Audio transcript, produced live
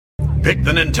Pick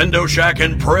the Nintendo Shack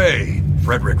and pray.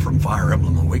 Frederick from Fire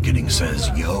Emblem Awakening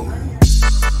says, yo.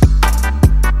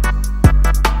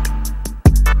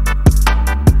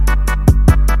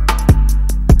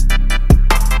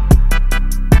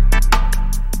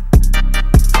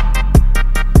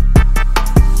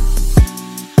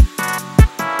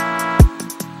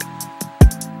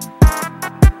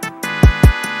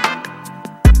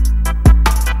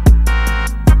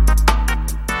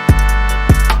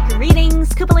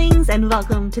 And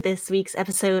welcome to this week's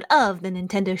episode of the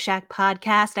Nintendo Shack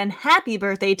podcast, and happy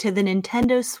birthday to the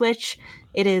Nintendo Switch.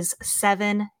 It is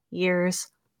 7 years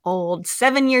old.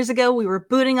 7 years ago, we were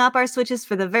booting up our Switches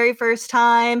for the very first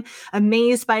time,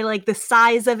 amazed by like the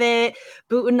size of it,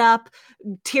 booting up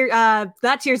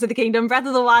not Tears of the Kingdom, Breath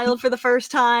of the Wild for the first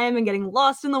time, and getting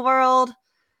lost in the world.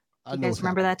 You guys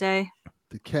remember that day?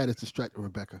 The cat is distracting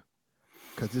Rebecca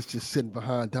because it's just sitting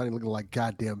behind Donnie looking like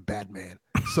goddamn Batman.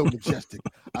 So majestic.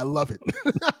 I love it.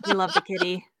 You love the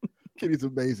kitty. Kitty's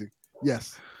amazing.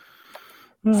 Yes.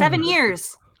 7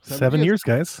 years. 7 years,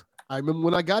 guys. I remember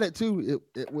when I got it too.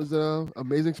 It was an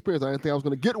amazing experience. I didn't think I was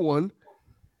going to get one.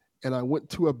 And I went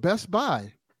to a Best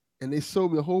Buy and they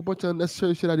sold me a whole bunch of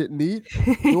unnecessary shit I didn't need.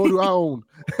 Nor do I own.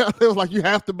 It was like, you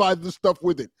have to buy the stuff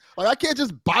with it. Like, I can't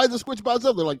just buy the Switch by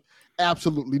itself. They're like,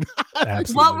 absolutely not.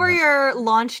 Absolutely what were your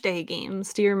launch day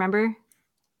games? Do you remember?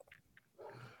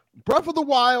 Breath of the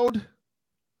Wild,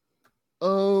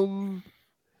 and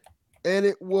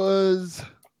it was,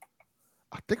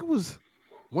 I think it was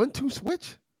 1-2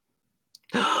 Switch.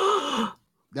 That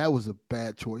was a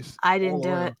bad choice. I didn't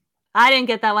do it. I didn't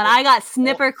get that one. I got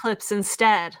Snipper Clips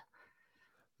instead.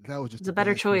 That was just a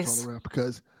better choice.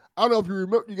 Because I don't know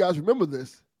if you guys remember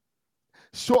this.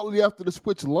 Shortly after the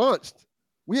Switch launched,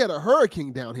 we had a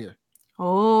hurricane down here.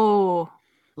 Oh.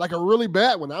 Like a really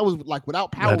bad one. I was like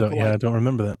without power. I don't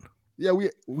remember that. Yeah,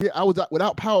 I was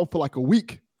without power for like a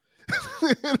week.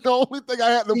 The only thing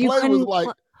I had to play was like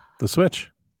the Switch.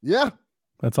 Yeah.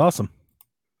 That's awesome.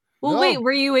 Well, wait,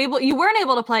 you weren't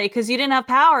able to play because you didn't have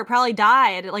power. It probably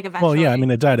died like eventually. Well, yeah, I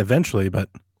mean it died eventually, but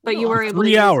you were able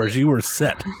 3 hours, you were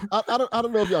set. I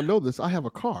don't know if y'all know this. I have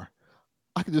a car.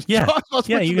 I can just charge my Switch.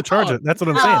 Yeah, you can charge it. That's what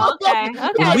I'm saying.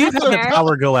 Okay. When we've had the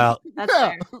power go out. That's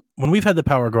fair. When we've had the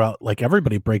power go out, like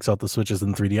everybody breaks out the Switches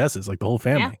and 3DSs, like the whole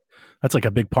family. Yeah. That's like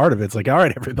a big part of it. It's like, all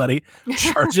right, everybody,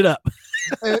 charge it up.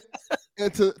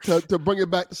 and to bring it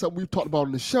back to something we've talked about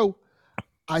on the show,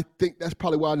 I think that's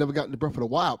probably why I never got into Breath of the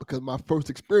Wild, because my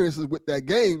first experiences with that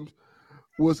game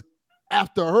was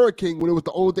after a hurricane when it was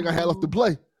the only thing I had left to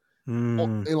play.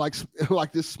 And like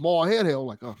this small handheld,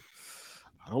 like, oh,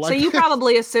 I don't like. So you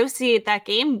probably associate that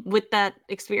game with that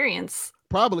experience.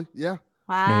 Probably, yeah.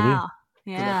 Wow.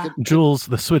 Maybe. Yeah. Jules,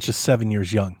 the Switch is 7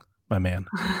 years young, my man.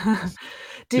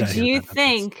 Did you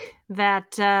think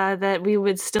that we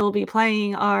would still be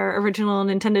playing our original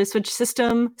Nintendo Switch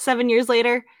system 7 years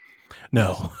later?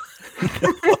 No.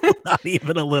 Not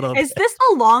even a little. Is this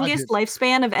the longest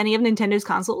lifespan of any of Nintendo's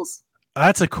consoles?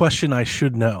 That's a question I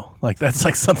should know. Like, that's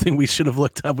like something we should have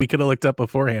looked up. We could have looked up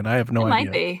beforehand. I have no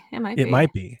idea. It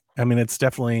might be. I mean, it's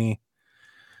definitely,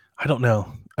 I don't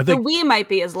know. I think the Wii might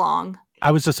be as long.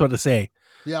 I was just about to say,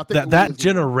 yeah, I think that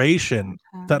generation,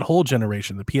 that whole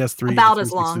generation, the PS3, about the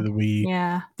as long, the Wii,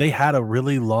 yeah, they had a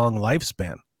really long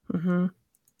lifespan. Mm-hmm.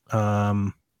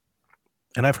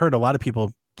 And I've heard a lot of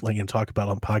people talk about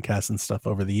on podcasts and stuff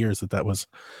over the years that was,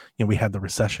 we had the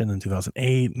recession in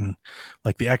 2008 and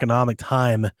like the economic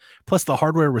time, plus the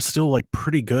hardware was still like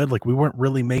pretty good. Like we weren't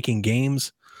really making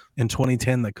games in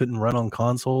 2010 that couldn't run on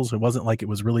consoles. It wasn't like it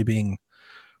was really being,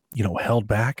 held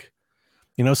back.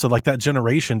 So like that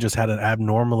generation just had an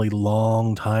abnormally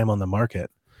long time on the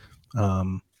market.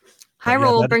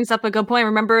 Hyrule brings up a good point.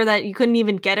 Remember that you couldn't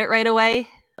even get it right away?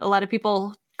 A lot of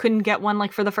people couldn't get one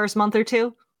like for the first month or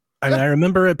two. I mean, I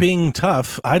remember it being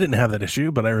tough. I didn't have that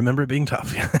issue, but I remember it being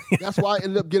tough. That's why I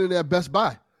ended up getting it at Best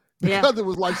Buy. Because it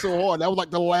was like so hard. That was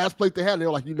like the last place they had. They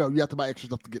were like, you have to buy extra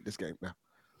stuff to get this game now.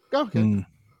 Okay.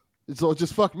 So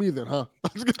just fuck me then, huh?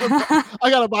 I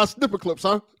gotta buy snipper clips,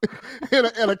 huh?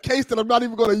 and a case that I'm not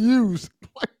even gonna use.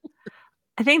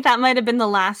 I think that might have been the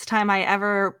last time I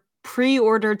ever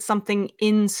pre-ordered something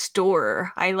in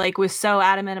store. I was so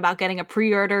adamant about getting a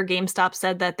pre-order. GameStop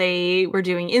said that they were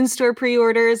doing in-store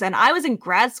pre-orders, and I was in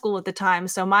grad school at the time,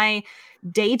 so my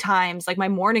daytimes, my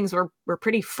mornings were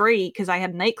pretty free because I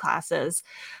had night classes.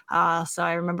 So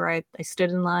I remember I stood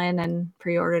in line and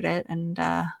pre-ordered it, and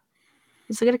it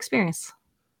was a good experience.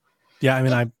 Yeah, I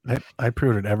mean, I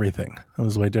pre-ordered everything. It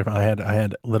was way different. I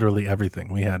had literally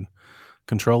everything. We had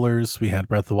controllers, we had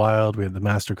Breath of the Wild, we had the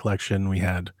Master Collection, we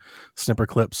had Snipper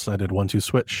Clips. I did 1-2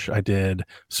 Switch. I did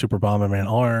Super Bomberman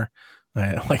R.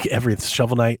 Like every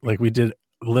Shovel Knight, like we did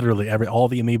literally all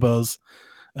the amiibos.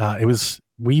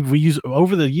 We use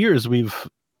over the years we've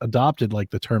adopted like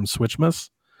the term Switchmas.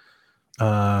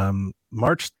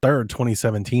 March 3rd,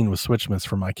 2017 was Switchmas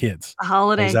for my kids. A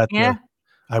holiday,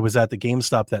 I was at the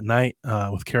GameStop that night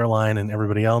with Caroline and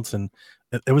everybody else, and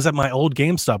it was at my old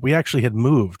GameStop. We actually had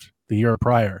moved the year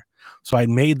prior, so I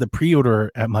made the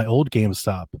pre-order at my old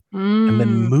GameStop and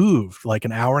then moved like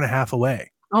an hour and a half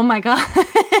away. Oh my god!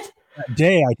 That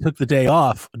day, I took the day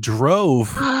off,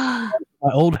 drove my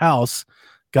old house,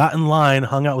 got in line,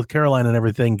 hung out with Caroline and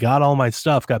everything, got all my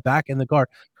stuff, got back in the car,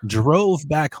 drove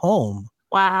back home.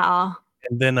 Wow.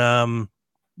 And then,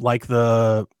 like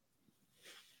the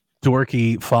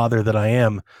dorky father that I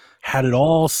am, had it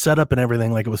all set up and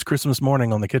everything like it was Christmas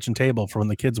morning on the kitchen table for when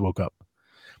the kids woke up.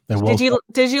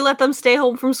 Did you let them stay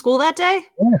home from school that day?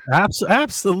 Yeah,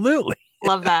 absolutely.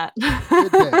 Love that.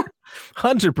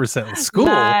 100% school.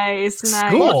 Nice.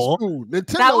 School.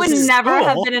 That would never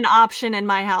have been an option in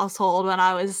my household when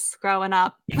I was growing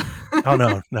up.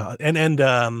 Oh no. And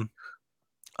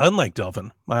unlike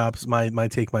Delvin, my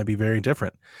take might be very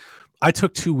different. I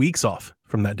took 2 weeks off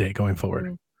from that day going forward.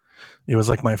 Mm-hmm. It was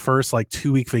like my first like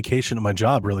 2-week vacation at my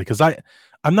job, really, because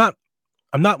I'm not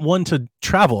one to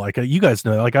travel. Like you guys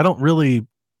know, like I don't really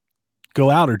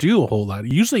go out or do a whole lot.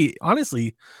 Usually,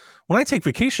 honestly, when I take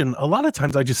vacation, a lot of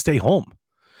times I just stay home.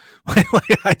 Like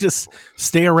I just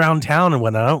stay around town, and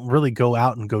when I don't really go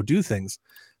out and go do things.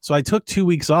 So I took 2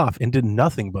 weeks off and did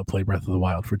nothing but play Breath of the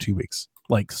Wild for 2 weeks,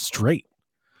 like straight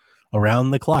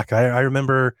around the clock. I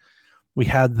remember we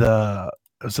had the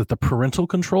parental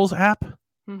controls app.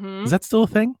 Mm-hmm. Is that still a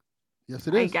thing? Yes,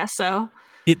 it is. I guess so.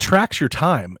 It tracks your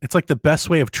time. It's like the best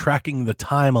way of tracking the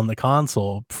time on the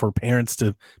console for parents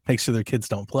to make sure their kids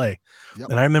don't play. Yep.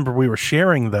 And I remember we were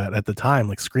sharing that at the time,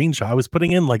 like screenshot. I was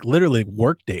putting in like literally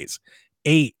work days,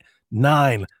 8,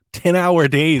 9, 10-hour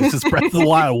days, just Breath of the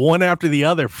Wild, one after the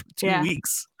other for 2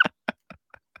 weeks.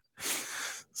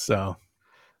 So,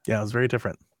 yeah, it was very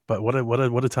different. But what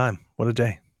a time! What a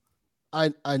day!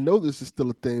 I know this is still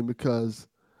a thing because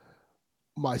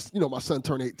my son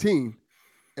turned 18.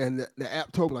 And the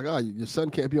app told me, like, your son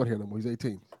can't be on here no more. He's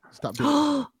 18. Stop doing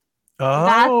it.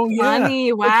 That's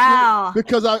funny. Wow.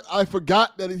 Because I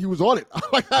forgot that he was on it.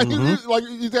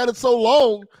 He's had it so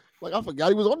long. Like, I forgot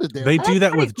he was on this damn. They do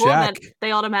that with Jack.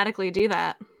 They automatically do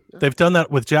that. They've done that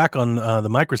with Jack on the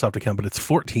Microsoft account, but it's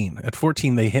 14. At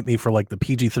 14, they hit me for like the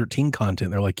PG-13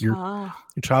 content. They're like, your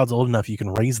child's old enough. You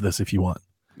can raise this if you want.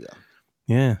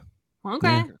 Yeah. Okay.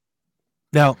 Yeah.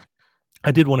 Now,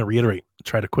 I did want to reiterate,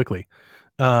 try to quickly.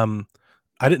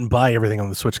 I didn't buy everything on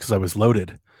the Switch because I was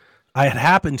loaded. I had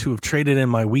happened to have traded in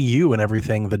my Wii U and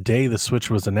everything the day the Switch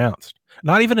was announced.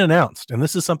 Not even announced. And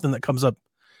this is something that comes up.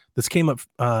 This came up.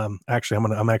 Actually,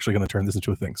 I'm actually gonna turn this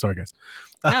into a thing. Sorry, guys.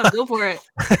 No, go for it.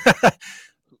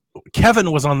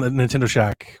 Kevin was on the Nintendo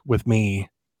Shack with me.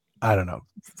 I don't know,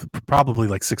 probably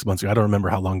like 6 months ago. I don't remember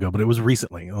how long ago, but it was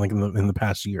recently, like in the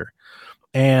past year.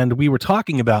 And we were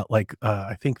talking about like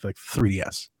I think like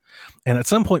 3DS. And at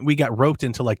some point we got roped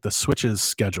into like the Switch's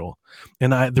schedule.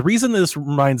 And the reason this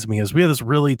reminds me is we had this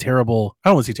really terrible, I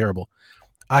don't want to say terrible.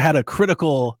 I had a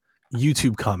critical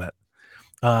YouTube comment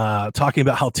talking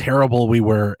about how terrible we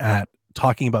were at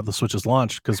talking about the Switch's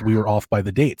launch because we were off by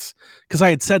the dates. Because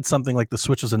I had said something like the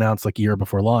Switch was announced like a year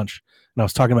before launch. And I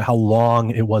was talking about how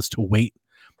long it was to wait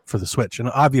for the Switch. And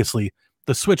obviously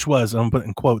the Switch was, and I'm putting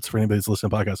in quotes for anybody who's listening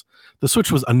to podcasts, the Switch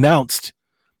was announced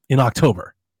in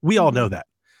October. We all know that.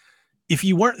 If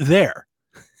you weren't there,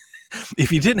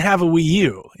 if you didn't have a Wii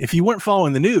U, if you weren't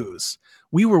following the news,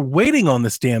 we were waiting on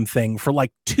this damn thing for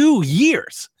like 2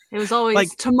 years. It was always like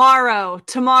tomorrow.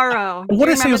 What did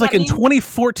I say? It was like in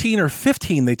 2014 or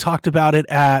 15. They talked about it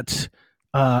at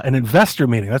an investor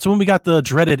meeting. That's when we got the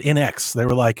dreaded NX. They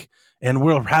were like, and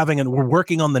we're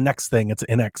working on the next thing. It's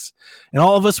NX. And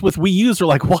all of us with Wii U's are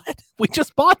like, what? We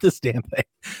just bought this damn thing.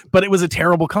 But it was a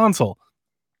terrible console.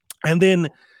 And then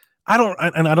I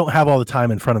don't have all the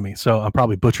time in front of me, so I'll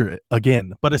probably butcher it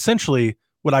again. But essentially,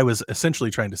 what I was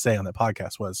essentially trying to say on that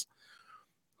podcast was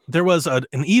there was an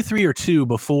E3 or two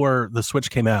before the Switch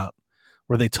came out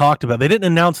where they talked about, they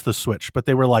didn't announce the Switch, but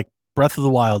they were like, Breath of the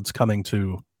Wild's coming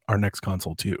to our next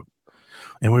console too.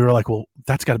 And we were like, well,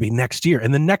 that's got to be next year.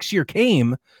 And then next year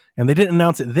came, and they didn't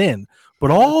announce it then.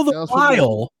 But all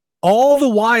the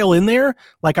while in there,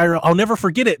 like I'll never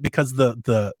forget it because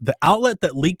the outlet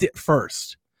that leaked it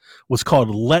first was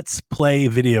called Let's Play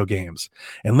Video Games.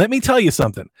 And let me tell you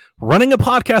something, running a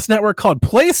podcast network called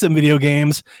Play Some Video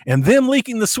Games and them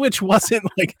leaking the Switch wasn't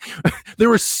like, there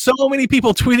were so many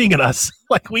people tweeting at us.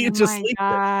 Like we had just leaked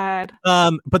it.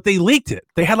 But they leaked it.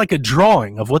 They had like a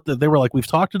drawing of what they were like, we've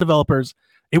talked to developers.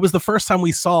 It was the first time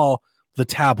we saw the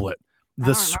tablet,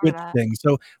 the Switch thing.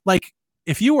 So like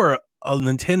if you were a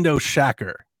Nintendo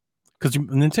Shacker, because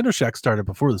Nintendo Shack started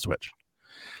before the Switch.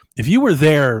 If you were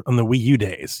there on the Wii U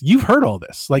days, you've heard all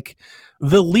this. Like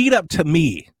the lead up to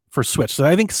me for Switch. So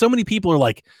I think so many people are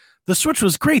like, the Switch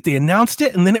was great. They announced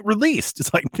it and then it released.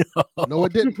 It's like, no,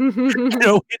 it didn't.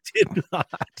 No, it did not.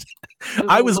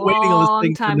 I was waiting on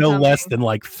this thing for no less than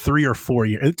like 3 or 4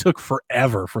 years. It took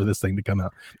forever for this thing to come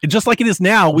out. And just like it is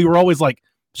now, we were always like,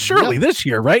 surely this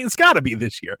year, right? It's got to be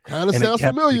this year. Kind of sounds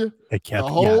familiar. It kept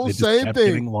the whole same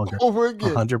thing longer. Over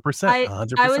again.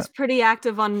 100%. I was pretty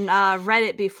active on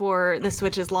Reddit before the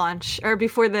Switch's launch, or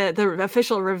before the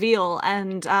official reveal,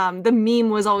 and the meme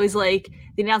was always like,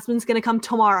 the announcement's going to come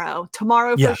tomorrow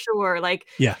for sure. Like,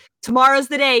 tomorrow's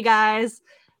the day, guys.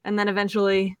 And then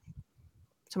eventually,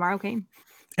 tomorrow came.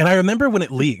 And I remember when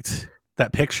it leaked,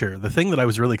 that picture, the thing that I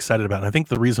was really excited about, and I think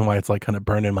the reason why it's like kind of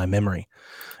burned in my memory,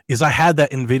 is I had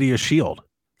that NVIDIA Shield.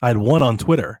 I had one on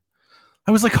Twitter.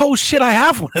 I was like, oh shit, I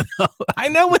have one of those. I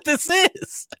know what this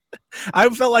is. I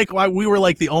felt like we were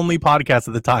like the only podcast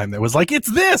at the time that was like, it's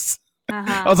this.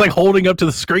 I was like holding up to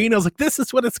the screen. I was like, this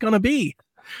is what it's going to be.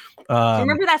 Do you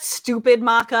remember that stupid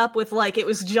mock-up with like, it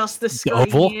was just the screen?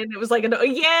 Oval? It was like,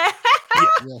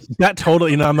 that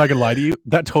totally, I'm not going to lie to you.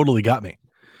 That totally got me.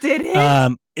 Did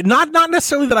it? Not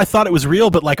necessarily that I thought it was real,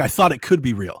 but like I thought it could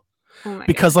be real.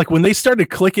 Because like when they started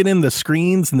clicking in the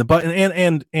screens and the button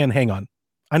and hang on,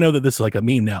 I know that this is like a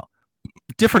meme now,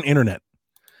 different internet,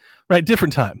 right?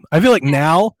 Different time. I feel like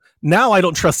now I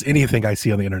don't trust anything I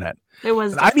see on the internet. It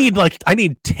was. I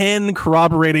need 10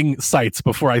 corroborating sites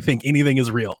before I think anything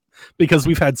is real, because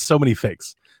we've had so many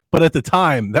fakes. But at the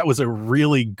time, that was a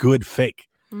really good fake.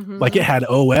 Like it had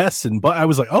OS but I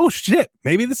was like, oh shit,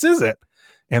 maybe this is it.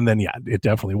 And then, it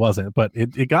definitely wasn't. But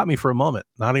it got me for a moment.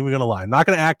 Not even going to lie. I'm not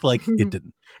going to act like it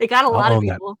didn't. It got a lot of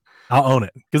people. I'll own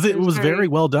it. Because it was very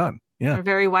well done. Yeah.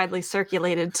 Very widely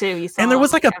circulated, too. And there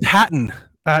was like a patent.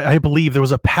 I believe there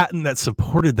was a patent that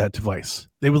supported that device.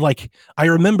 They were like, I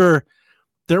remember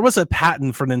there was a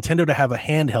patent for Nintendo to have a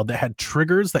handheld that had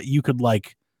triggers that you could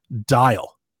like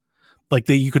dial. Like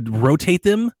you could rotate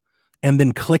them and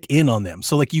then click in on them.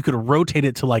 So like you could rotate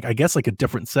it to like, I guess like a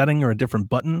different setting or a different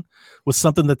button was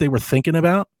something that they were thinking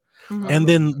about. And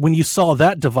then when you saw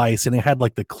that device and it had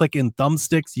like the click in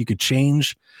thumbsticks, you could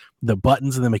change the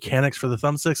buttons and the mechanics for the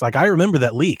thumbsticks. Like I remember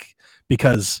that leak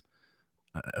because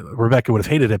Rebecca would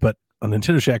have hated it, but on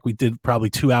Nintendo Shack, we did probably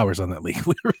 2 hours on that leak.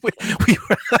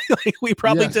 We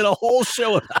probably did a whole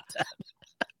show about that.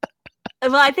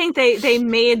 Well, I think they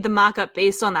made the mock-up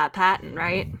based on that patent,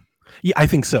 right? Yeah, I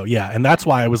think so. Yeah. And that's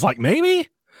why I was like, maybe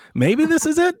this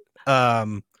is it.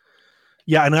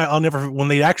 Yeah. And I'll never, when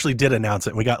they actually did announce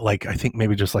it, we got like, I think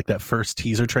maybe just like that first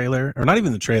teaser trailer, or not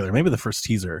even the trailer, maybe the first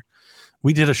teaser.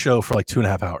 We did a show for like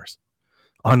 2.5 hours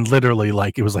on literally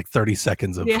like, it was like 30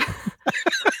 seconds of. Yeah.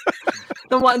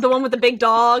 the one with the big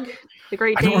dog, the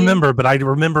Great Dane. I don't remember, but I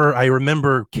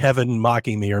remember Kevin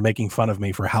mocking me or making fun of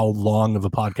me for how long of a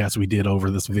podcast we did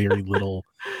over this very little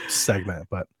segment.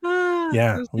 But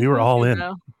yeah, we were all in.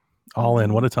 All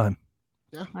in. What a time.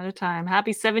 Yeah. What a time.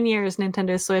 Happy 7 years,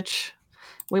 Nintendo Switch.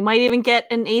 We might even get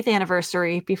an 8th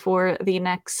anniversary before the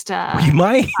next we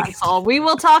might. console. We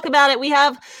will talk about it. We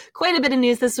have quite a bit of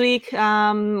news this week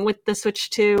with the Switch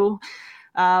 2.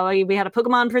 We had a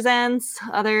Pokemon Presents,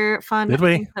 other fun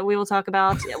things that we will talk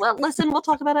about. Yeah, well, listen, we'll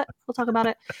talk about it.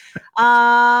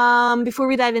 Before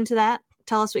we dive into that,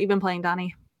 tell us what you've been playing,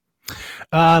 Donnie.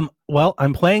 Well,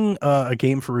 I'm playing a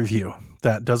game for review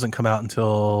that doesn't come out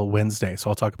until Wednesday, so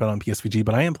I'll talk about it on PSVG,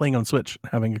 but I am playing on Switch,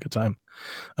 having a good time.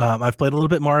 I've played a little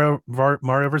bit Mario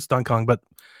vs. Donkey Kong, but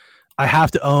I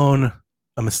have to own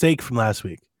a mistake from last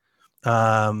week.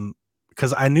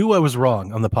 Because I knew I was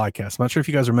wrong on the podcast. I'm not sure if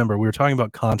you guys remember. We were talking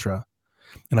about Contra,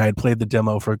 and I had played the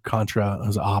demo for Contra. It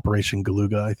was Operation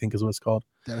Galuga, I think is what it's called.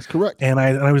 That is correct. And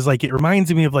I was like, it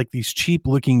reminds me of like these cheap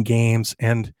looking games.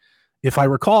 And if I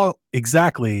recall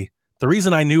exactly, the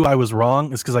reason I knew I was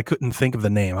wrong is because I couldn't think of the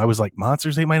name. I was like,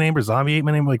 Monsters Ate My Neighbors, Zombie Ate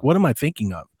My Neighbors. Like, what am I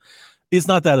thinking of? It's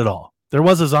not that at all. There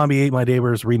was a Zombie Ate My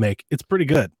Neighbors remake. It's pretty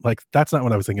good. Like, that's not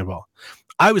what I was thinking of all.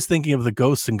 I was thinking of the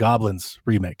Ghosts and Goblins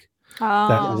remake.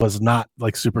 That was not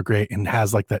like super great and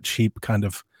has like that cheap kind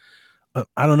of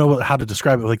I don't know how to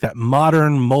describe it, like that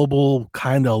modern mobile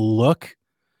kind of look,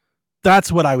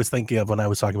 That's what I was thinking of when I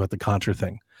was talking about the Contra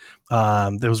thing.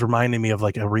 That was reminding me of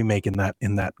like a remake in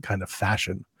that kind of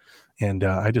fashion. And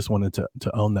I just wanted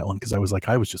to own that one because I was like,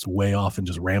 I was just way off and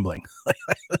just rambling.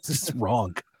 This is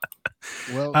wrong.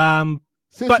 Well,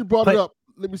 since you brought it up,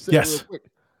 let me say it real quick.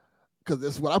 Because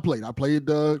this is what I played. I played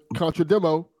the Contra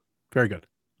demo. Very good.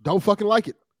 Don't fucking like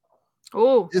it.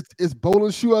 Oh, it's bold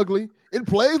and shoe ugly. It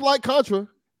plays like Contra.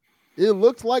 It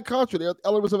looks like Contra. There are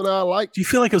elements of it I like. Do you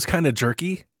feel like it was kind of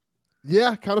jerky?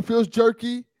 Yeah, kind of feels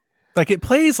jerky. Like it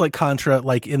plays like Contra,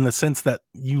 like in the sense that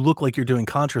you look like you're doing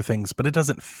Contra things, but it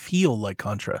doesn't feel like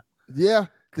Contra. Yeah,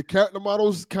 the character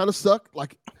models kind of suck.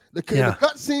 Like the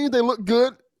cutscenes, they look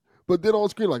good, but then on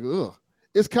screen, like, ugh.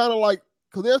 It's kind of like,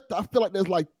 because I feel like there's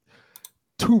like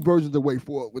two versions of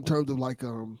WayForward in terms of like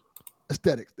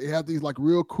aesthetics. They have these like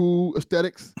real cool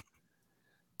aesthetics.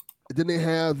 And then they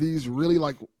have these really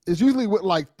like, it's usually with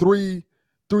like 3D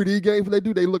games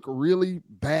they look really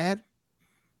bad.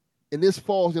 And this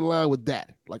falls in line with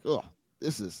that. Like, oh,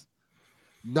 this is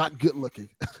not good looking.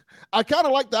 I kind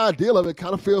of like the idea of it.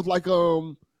 Kind of feels like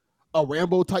a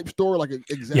Rambo type story, like an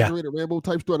exaggerated Rambo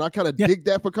type story. And I kind of dig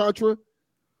that for Contra.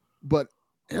 But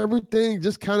everything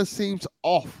just kind of seems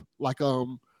off. Like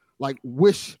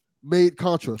Wish made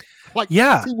Contra. Like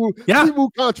Temu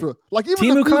Contra. Like even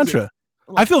Temu Contra.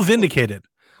 I feel vindicated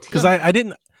because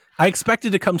I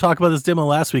expected to come talk about this demo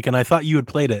last week, and I thought you had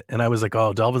played it, and I was like,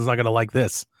 "Oh, Delvin's not going to like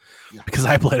this," because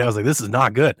I played it. I was like, "This is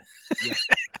not good."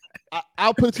 Yeah.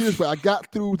 I'll put it to you this way: I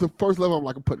got through the first level. I'm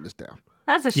like, I'm putting this down.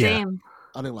 That's a shame.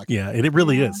 I didn't like it. Yeah, it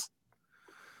really is.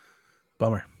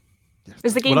 Bummer.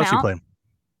 Is the game what else out? you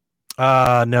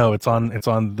playing? No, it's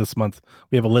on this month.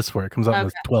 We have a list for it. It comes out on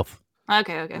the 12th.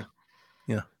 Okay.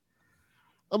 Yeah.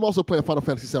 I'm also playing Final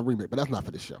Fantasy VII Remake, but that's not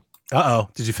for this show.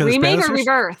 Did you finish Remake Banishers? or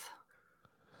Rebirth?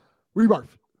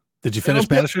 Rebirth. Did you finish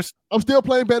Banishers? I'm still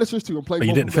playing Banishers too. I'm playing. But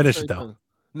you didn't finish it though. Time.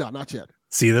 No, not yet.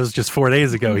 See, that was just 4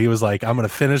 days ago. He was like, "I'm going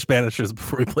to finish Banishers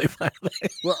before we play Final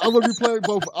Fantasy." Well, I'm going to be playing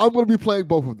both. I'm going to be playing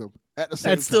both of them at the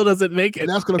same time. That still doesn't make it. And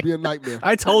that's going to be a nightmare.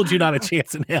 I told you not a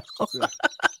chance in hell. Yeah.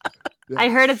 I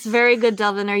heard it's very good,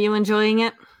 Delvin. Are you enjoying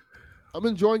it? I'm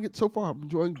enjoying it so far. I'm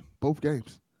enjoying both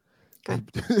games.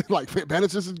 Good. Like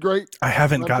Banishers is great. I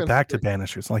haven't got back to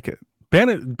Banishers. Like it.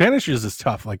 Banishers is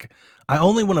tough. Like I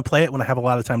only want to play it when I have a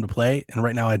lot of time to play, and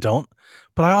right now I don't.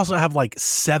 But I also have like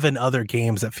 7 other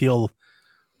games that feel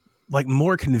like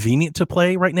more convenient to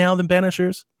play right now than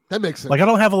Banishers. That makes sense. Like I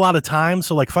don't have a lot of time,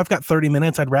 so like if I've got 30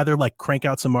 minutes, I'd rather like crank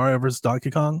out some Mario vs.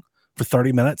 Donkey Kong for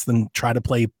 30 minutes than try to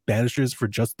play Banishers for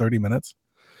just 30 minutes.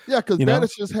 Yeah, because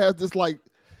Banishers has this like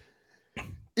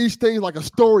each thing's like a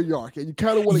story arc, and you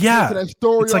kind of want to get to that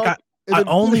story it's arc. Like I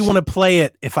only want to play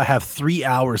it if I have 3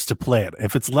 hours to play it.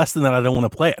 If it's less than that, I don't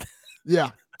want to play it.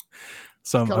 Yeah.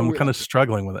 So I'm kind of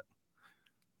struggling with it.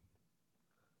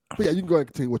 But yeah, you can go ahead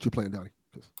and continue what you're playing, Donnie.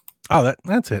 Oh,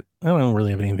 that's it. I don't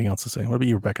really have anything else to say. What about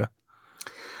you, Rebecca?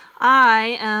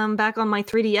 I am back on my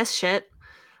 3DS shit.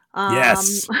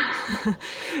 Yes.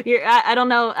 I don't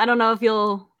know if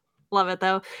you'll love it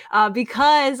though.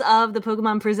 Because of the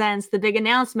Pokemon Presents, the big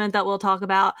announcement that we'll talk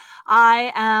about,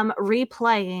 I am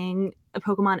replaying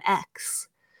Pokemon X.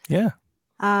 Yeah.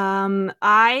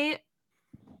 I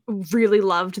really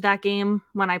loved that game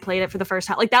when I played it for the first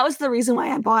time. Like that was the reason why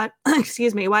I bought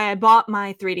why I bought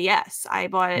my 3DS. I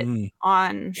bought it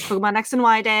on Pokemon X and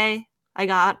Y Day. I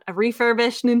got a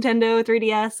refurbished Nintendo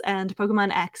 3DS and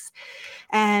Pokemon X.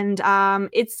 And I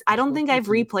don't think I've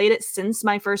replayed it since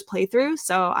my first playthrough.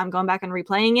 So I'm going back and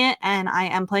replaying it, and I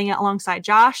am playing it alongside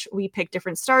Josh. We pick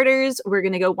different starters. We're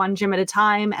going to go one gym at a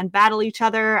time and battle each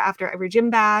other after every gym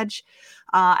badge.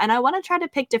 And I want to try to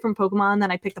pick different Pokemon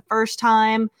than I picked the first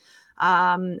time.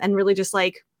 And really just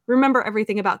like remember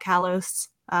everything about Kalos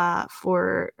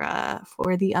for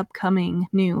the upcoming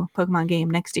new Pokemon game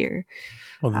next year.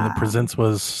 Well, then the Presents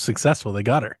was successful. They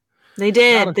got her. They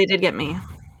did. They did get me.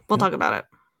 We'll talk about it.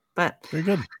 But very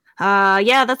good.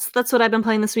 Yeah, that's what I've been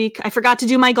playing this week. I forgot to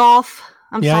do my golf.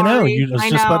 I'm sorry. I know. I was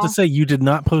just about to say you did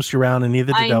not post your round, and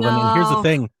neither did Delvin. And here's the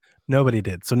thing: nobody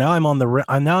did. So now I'm on the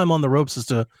ropes as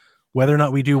to whether or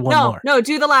not we do one more. No,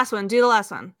 do the last one.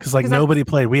 Because like nobody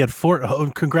played. We had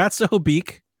 4. Congrats to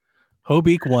Hobik.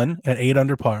 Hobik won at 8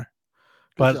 under par,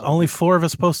 but only 4 of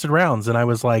us posted rounds, and I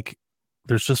was like,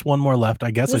 "There's just one more left.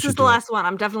 I guess this is the last one.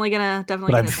 I'm definitely gonna.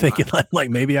 But I'm thinking like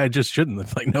maybe I just shouldn't.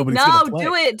 It's like nobody's gonna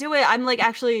play. do it. I'm like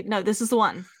actually no. This is the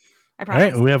one. I promise.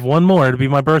 All right, we have one more. It'll be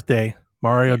my birthday,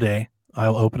 Mario Day.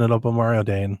 I'll open it up on Mario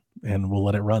Day and we'll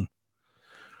let it run.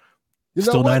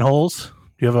 Still 9 holes.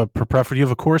 Do you have do you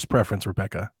have a course preference,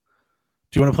 Rebecca?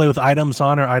 Do you want to play with items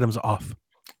on or items off?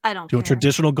 I don't. Do you want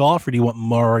traditional golf or do you want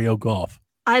Mario Golf?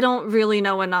 I don't really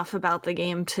know enough about the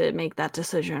game to make that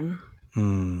decision.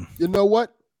 Hmm. You know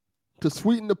what? To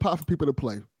sweeten the pot for people to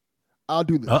play, I'll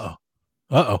do this.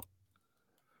 Uh-oh.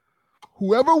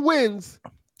 Whoever wins,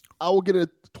 I will get a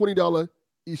 $20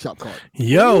 eShop card.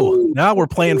 Yo, now we're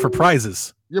playing for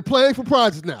prizes. You're playing for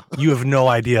prizes now. You have no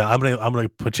idea. I'm gonna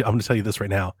tell you this right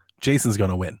now. Jason's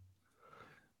gonna win.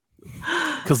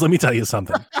 Because let me tell you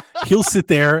something. He'll sit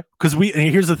there and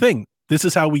here's the thing. This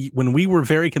is how when we were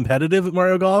very competitive at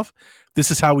Mario Golf, this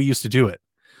is how we used to do it.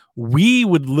 We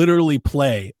would literally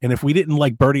play, and if we didn't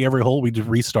like birdie every hole, we'd just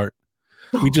restart.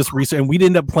 We just restart, and we'd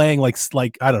end up playing like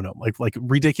I don't know, like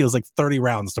ridiculous, like 30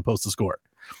 rounds to post a score.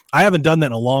 I haven't done that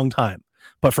in a long time,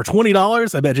 but for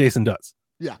 $20, I bet Jason does.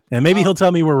 Yeah, and maybe he'll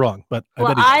tell me we're wrong, but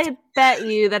I bet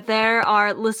you that there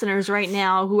are listeners right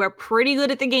now who are pretty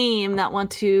good at the game that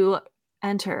want to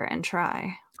enter and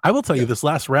try. I will tell you this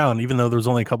last round, even though there was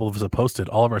only a couple of us that posted,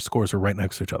 all of our scores were right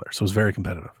next to each other, so it was very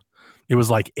competitive. It was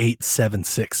like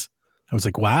 8-7-6. I was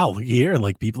like, wow, look here.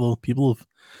 Like people have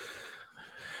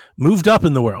moved up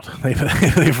in the world.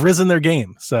 They've risen their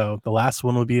game. So the last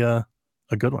one will be a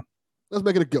good one. Let's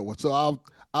make it a good one. So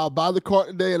I'll buy the card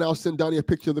today, and I'll send Donnie a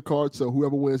picture of the card. So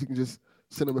whoever wins, he can just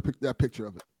send him that picture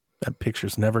of it. That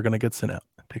picture's never going to get sent out.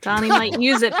 Donnie might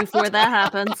use it before that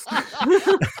happens.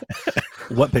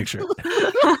 What picture?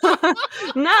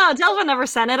 No, Delvin never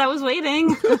sent it. I was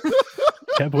waiting.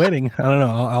 Kept waiting. I don't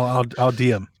know. I'll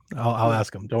DM. I'll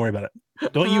ask him. Don't worry about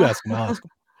it. Don't you ask him. I'll ask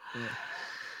him.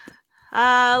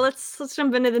 Let's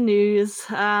jump into the news.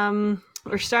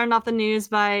 We're starting off the news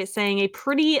by saying a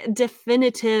pretty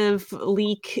definitive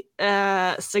leak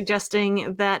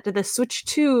suggesting that the Switch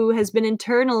 2 has been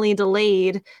internally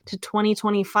delayed to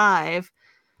 2025.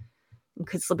 It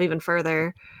could slip even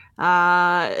further.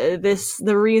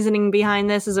 The reasoning behind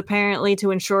this is apparently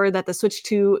to ensure that the Switch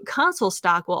 2 console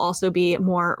stock will also be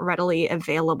more readily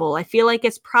available. I feel like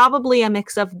it's probably a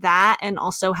mix of that and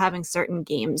also having certain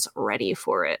games ready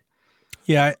for it.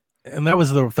 Yeah, and that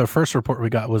was the first report we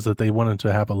got, was that they wanted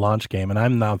to have a launch game, and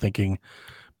I'm now thinking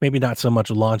maybe not so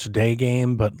much a launch day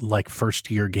game, but like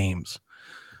first year games.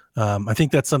 I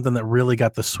think that's something that really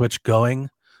got the Switch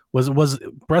going. Was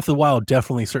Breath of the Wild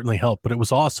definitely certainly helped, but it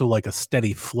was also like a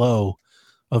steady flow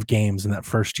of games in that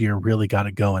first year really got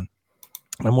it going.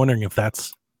 I'm wondering if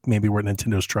that's maybe where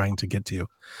Nintendo's trying to get to,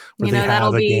 where they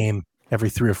have a game every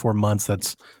 3 or 4 months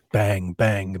that's bang,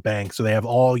 bang, bang. So they have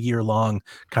all year long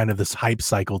kind of this hype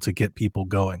cycle to get people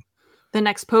going. The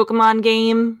next Pokemon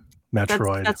game,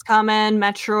 Metroid, that's coming.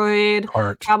 Metroid,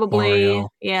 Art, probably Mario.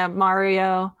 Yeah,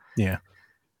 Mario. Yeah.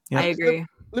 I agree.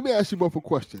 Let me ask you both a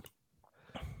question.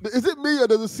 Is it me, or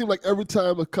does it seem like every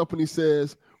time a company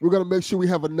says we're going to make sure we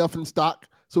have enough in stock,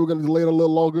 so we're going to delay it a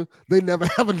little longer, they never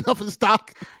have enough in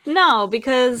stock? No,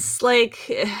 because like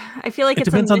I feel like it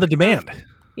depends on the demand.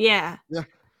 Yeah. Yeah.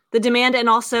 The demand, and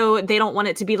also they don't want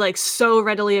it to be like so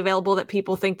readily available that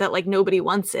people think that like nobody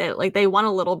wants it. Like they want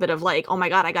a little bit of like, oh my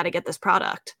God, I got to get this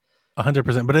product.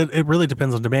 100%, but it really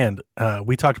depends on demand.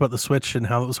 We talked about the Switch and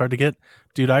how it was hard to get.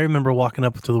 Dude, I remember walking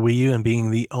up to the Wii U and being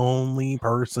the only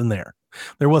person there.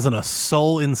 There wasn't a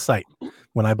soul in sight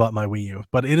when I bought my Wii U,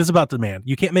 but it is about demand.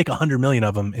 You can't make 100 million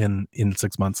of them in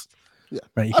 6 months. Yeah,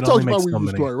 right. You I can told only you my make Wii so U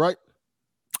many. story, right?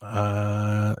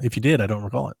 If you did, I don't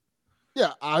recall it.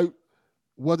 Yeah, I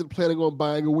wasn't planning on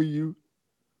buying a Wii U,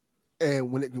 and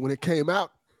when it came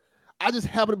out, I just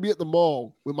happened to be at the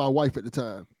mall with my wife at the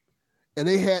time, and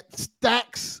they had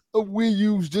stacks of Wii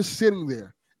U's just sitting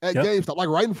there at GameStop, like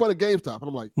right in front of GameStop, and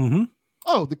I'm like,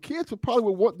 oh, the kids would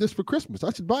probably want this for Christmas.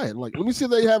 I should buy it. Like, let me see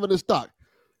if they have it in stock.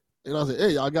 And I said, hey,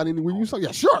 y'all got any Wii U stock?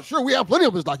 Yeah, sure. We have plenty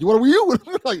of it in stock. You want a Wii U?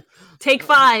 Like, take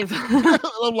 5.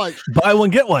 I'm like, buy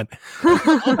one, get one.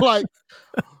 I'm like,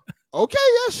 okay,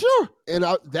 yeah, sure. And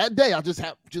that day, I just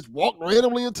walked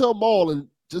randomly into a mall and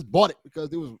just bought it because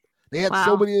they had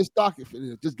so many in stock.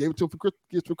 Just gave it to them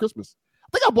for Christmas.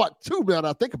 I think I bought 2 now that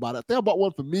I think about it. I think I bought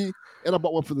one for me and I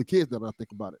bought one for the kids now that I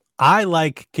think about it. I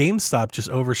like GameStop just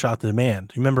overshot the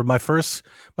demand. Remember my first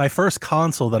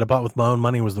console that I bought with my own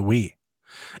money was the Wii.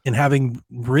 And having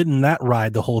ridden that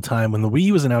ride the whole time when the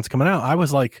Wii was announced coming out, I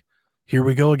was like, here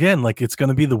we go again. Like it's going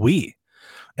to be the Wii.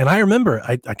 And I remember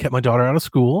I kept my daughter out of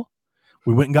school.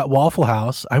 We went and got Waffle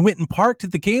House. I went and parked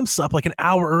at the GameStop like an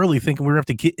hour early thinking we were going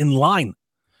to have to get in line.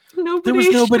 There was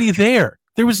nobody there.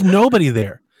 There was nobody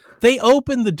there. They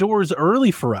opened the doors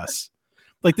early for us.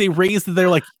 Like they they're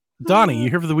like, Donnie, you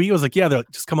here for the Wii? I was like, yeah. They're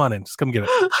like, just come on in. Just come get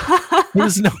it. There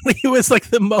was nobody. It was like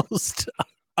the most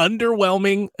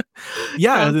underwhelming.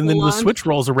 Yeah. And then the Switch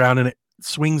rolls around and it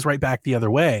swings right back the other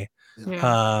way.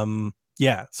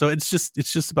 Yeah. So it's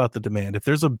just about the demand. If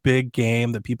there's a big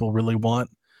game that people really want,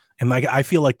 And like I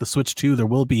feel like the Switch 2, there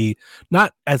will be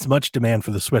not as much demand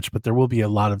for the Switch, but there will be a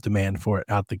lot of demand for it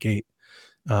out the gate.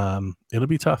 It'll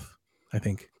be tough, I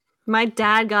think. My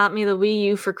dad got me the Wii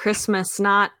U for Christmas,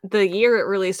 not the year it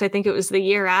released. I think it was the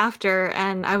year after.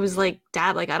 And I was like,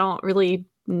 Dad, like, I don't really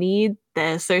need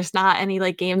this. There's not any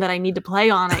like game that I need to play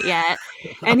on it yet.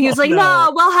 And he was like,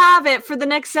 no, we'll have it for the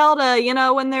next Zelda. You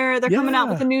know, when they're coming out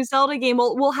with a new Zelda game,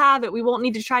 we'll have it. We won't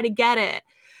need to try to get it.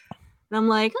 And I'm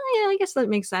like, oh yeah, I guess that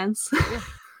makes sense.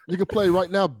 You can play right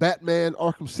now Batman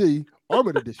Arkham City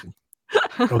Armored Edition.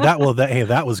 Oh, that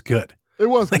was good. It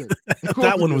was good.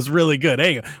 That one was really good.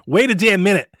 Hey, wait a damn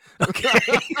minute. Okay.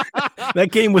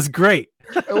 That game was great.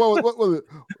 And what was it?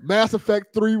 Mass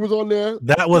Effect 3 was on there.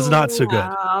 That was not so good.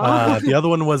 Wow. The other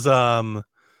one was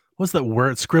what's that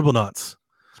word? Scribblenauts.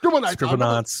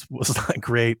 Scribblenauts was not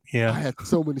great. Yeah. I had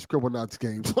so many Scribblenauts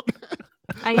games.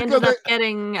 I ended up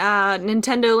getting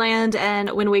Nintendo Land and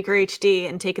Wind Waker HD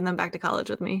and taking them back to college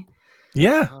with me.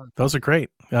 Yeah, those are great.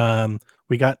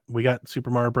 We got Super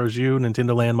Mario Bros. U,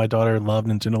 Nintendo Land. My daughter loved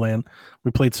Nintendo Land.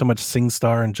 We played so much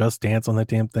SingStar and Just Dance on that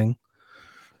damn thing,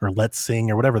 or Let's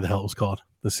Sing, or whatever the hell it was called,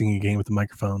 the singing game with the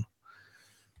microphone.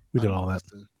 We did all that.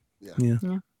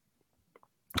 Yeah.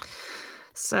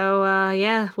 So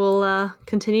we'll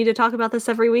continue to talk about this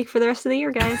every week for the rest of the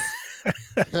year, guys.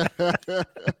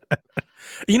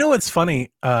 You know what's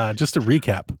funny? Just to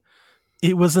recap,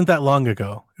 it wasn't that long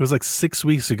ago. It was like 6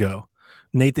 weeks ago.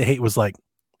 Nate the Hate was like,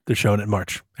 they're showing it in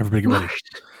March. Everybody get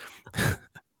ready.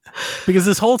 Because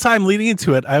this whole time leading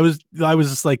into it, I was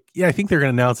just like, yeah, I think they're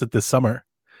going to announce it this summer.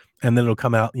 And then it'll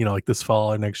come out, like this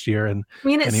fall or next year. And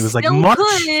and he was like, March.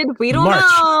 Good. We don't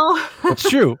know. That's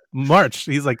true. March.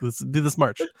 He's like, let's do this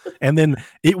March. And then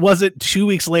it wasn't 2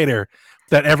 weeks later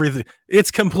that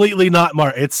it's completely not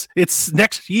March. It's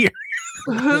next year.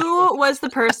 Who was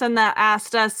the person that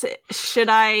asked us, should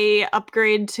I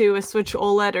upgrade to a Switch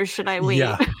OLED or should I wait?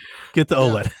 Yeah, get the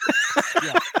OLED.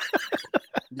 Yeah.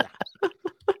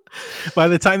 By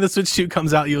the time the Switch 2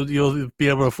 comes out, you'll be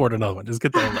able to afford another one. Just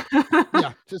get the OLED.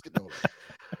 Yeah, just get the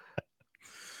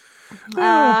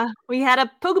OLED. We had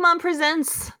a Pokemon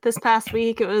Presents this past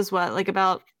week. It was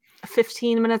about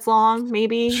 15 minutes long,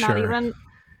 maybe, Sure. not even.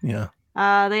 Yeah.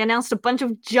 They announced a bunch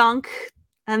of junk.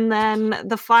 And then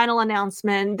the final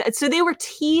announcement. So they were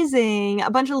teasing, a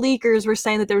bunch of leakers were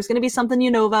saying that there was going to be something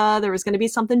Unova, there was going to be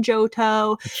something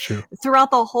Johto. That's true.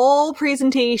 Throughout the whole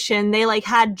presentation, they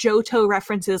had Johto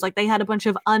references. Like they had a bunch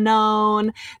of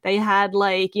Unknown. They had the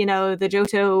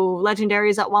Johto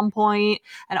legendaries at one point,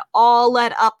 and it all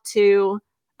led up to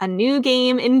a new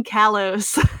game in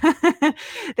Kalos.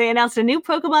 They announced a new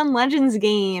Pokemon Legends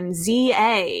game,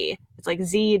 ZA. It's like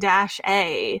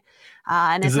Z-A.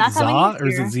 And is it's not coming ZA this or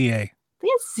is year. it ZA? I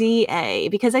think it's ZA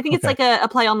because I think it's like a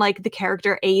play on like the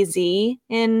character AZ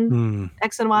in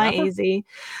X and Y. Rapper? AZ.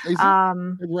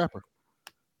 Big rapper.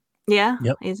 Yeah.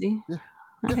 Yep. AZ. Yeah.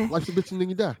 Okay. Life's a bitch and then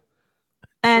you die.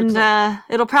 And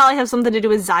it'll probably have something to do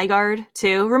with Zygarde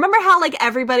too. Remember how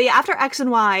everybody after X and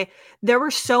Y, there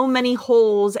were so many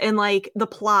holes in the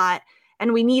plot,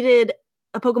 and we needed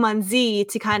a Pokemon Z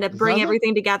to kind of bring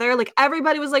everything together.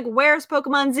 Everybody was like, "Where's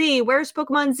Pokemon Z? Where's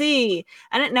Pokemon Z?"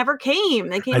 And it never came.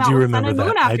 They came out with Sun and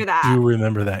Moon after that. I do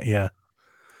remember that. Yeah.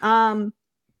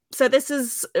 So this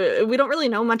is we don't really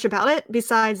know much about it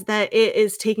besides that it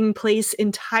is taking place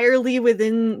entirely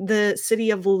within the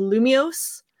city of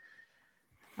Lumiose.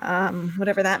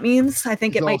 Whatever that means. I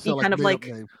think it might be kind of like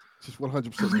just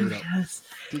 100% made up.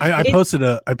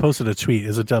 I posted a tweet.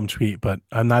 It's a dumb tweet, but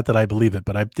I'm not that I believe it,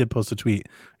 but I did post a tweet.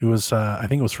 It was I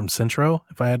think it was from Centro,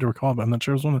 if I had to recall, but I'm not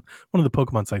sure. It was one of the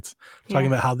Pokemon sites talking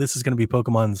about how this is going to be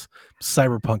Pokemon's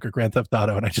Cyberpunk or Grand Theft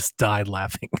Auto, and I just died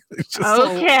laughing. It's just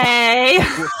okay.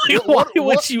 Why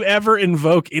would you ever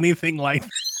invoke anything like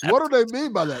that? What do they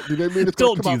mean by that? Do they mean it's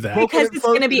Don't come do out that. Because it's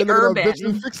going to be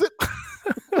urban. Fix it?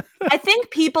 I think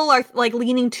people are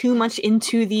leaning too much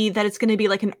into that it's going to be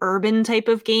an urban type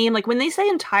of game. When they say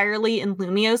entirely in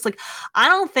Lumiose, I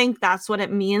don't think that's what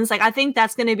it means. I think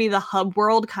that's going to be the hub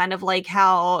world, kind of like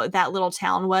how that little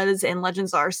town was in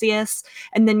Legends Arceus.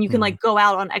 And then you can go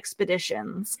out on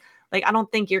expeditions. I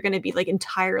don't think you're going to be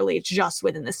entirely just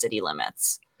within the city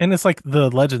limits. And it's the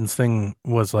Legends thing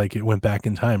was it went back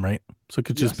in time, right? So it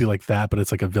could just be like that, but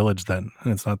it's a village then.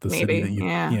 And it's not the city that you,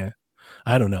 yeah.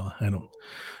 I don't know.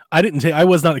 I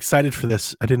was not excited for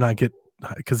this. I did not get,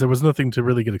 because there was nothing to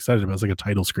really get excited about. It was a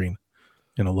title screen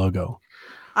and a logo.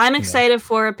 I'm excited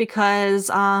for it because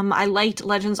I liked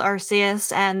Legends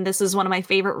Arceus, and this is one of my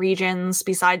favorite regions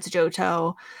besides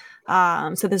Johto.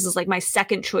 So this is like my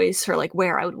second choice for like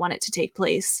where I would want it to take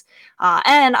place.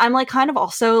 And I'm like kind of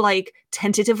also like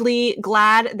tentatively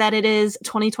glad that it is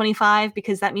 2025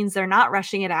 because that means they're not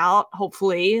rushing it out.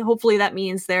 Hopefully that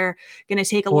means they're going to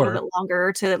take a little bit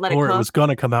longer to let it cook. Or it was going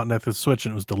to come out on the Switch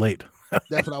and it was delayed.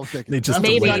 That's what I was thinking. They just That's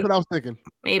Maybe. exactly what I was thinking.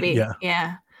 Maybe.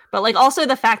 Yeah. But like also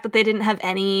the fact that they didn't have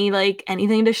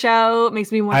anything to show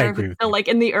makes me wonder if it's still like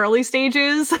in the early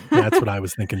stages. That's what I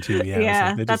was thinking too.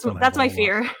 Yeah. Like, that's my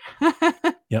fear.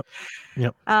 Yep.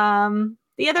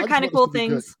 The other kind of cool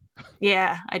things.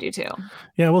 Yeah, I do too.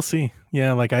 Yeah, we'll see.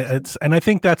 Yeah, like I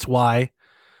think that's why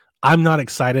I'm not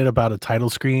excited about a title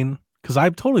screen because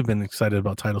I've totally been excited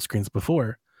about title screens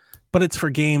before, but it's for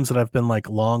games that I've been like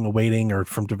long awaiting or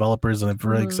from developers and I'm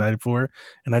really excited for,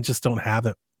 and I just don't have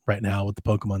it right now with the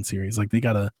Pokemon series. Like they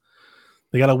gotta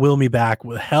will me back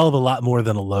with a hell of a lot more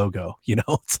than a logo. You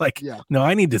know, it's like no,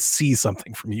 I need to see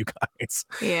something from you guys.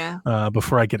 Yeah.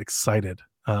 Before I get excited.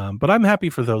 But I'm happy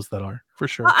for those that are for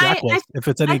sure. Well, Jack was. If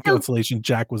it's any consolation,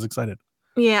 Jack was excited.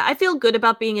 Yeah, I feel good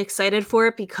about being excited for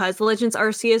it because the Legends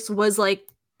Arceus was like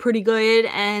pretty good,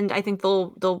 and I think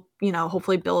they'll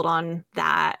hopefully build on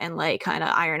that and like kind of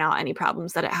iron out any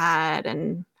problems that it had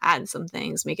and add some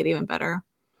things, make it even better.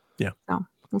 Yeah. So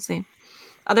we'll see.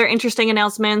 Other interesting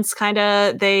announcements,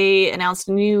 they announced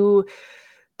a new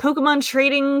Pokemon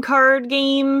trading card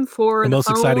game for the most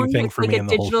phone. exciting thing it's for like me a in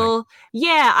the digital. whole thing.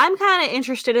 Yeah, I'm kind of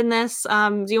interested in this.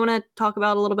 Do you want to talk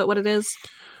about a little bit what it is?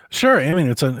 Sure. I mean,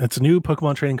 it's a new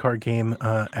Pokemon trading card game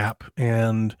app,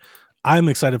 and I'm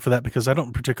excited for that because I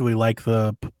don't particularly like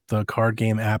the card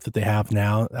game app that they have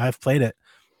now. I've played it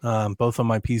both on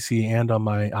my PC and on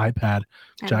my iPad.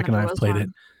 Jack and I have played it.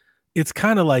 It's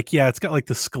kind of like, it's got like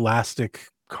the scholastic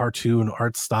cartoon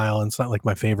art style, and it's not like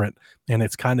my favorite, and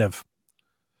it's kind of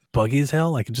buggy as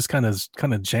hell. Like it just kind of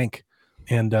jank.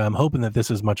 And I'm hoping that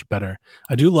this is much better.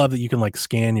 I do love that you can like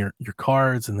scan your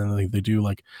cards, and then they do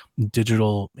like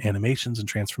digital animations and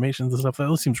transformations and stuff.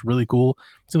 That seems really cool.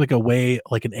 It seems like a way,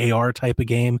 like an AR type of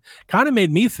game. Kind of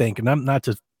made me think, and I'm not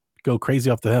to go crazy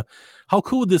off the, how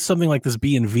cool would something like this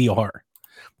be in VR?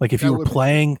 Like if you were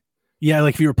playing,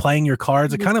 like if you were playing your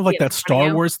cards, it's kind of like that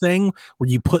Star Wars thing where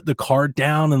you put the card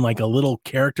down and like a little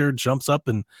character jumps up,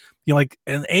 and like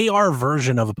an AR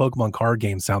version of a Pokemon card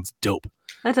game sounds dope.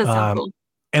 That does sound cool.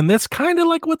 And that's kind of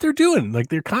like what they're doing. Like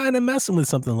they're kind of messing with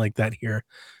something like that here.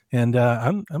 And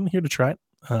I'm here to try it.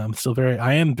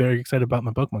 I am very excited about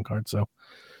my Pokemon card. So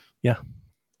yeah.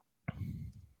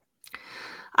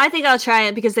 I think I'll try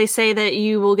it because they say that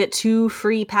you will get 2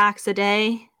 free packs a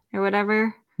day or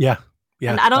whatever. Yeah.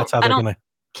 Yeah. And I don't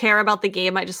care about the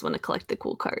game. I just want to collect the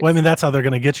cool cards. Well, I mean, that's how they're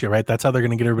going to get you, right? That's how they're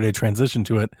going to get everybody to transition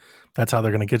to it. That's how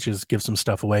they're going to get you, is give some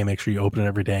stuff away, make sure you open it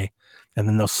every day, and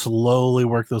then they'll slowly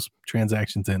work those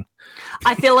transactions in.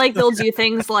 I feel like they'll do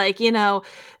things like,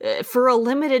 for a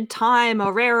limited time,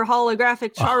 a rare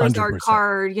holographic Charizard 100%.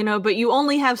 card, but you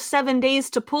only have 7 days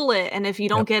to pull it. And if you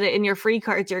don't get it in your free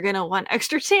cards, you're going to want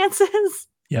extra chances.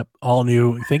 Yep, all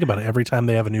new. Think about it. Every time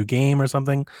they have a new game or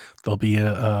something, there'll be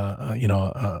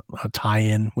a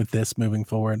tie-in with this moving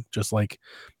forward. Just like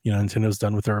Nintendo's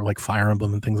done with their like Fire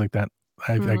Emblem and things like that.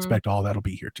 I expect all that'll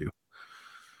be here too.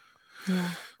 Yeah.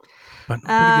 But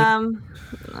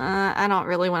I don't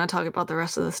really want to talk about the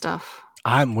rest of the stuff.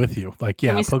 I'm with you. Like,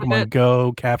 Pokemon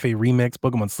Go, Cafe Remix,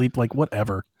 Pokemon Sleep, like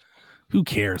whatever. Who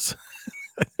cares?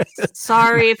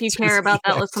 Sorry if you care about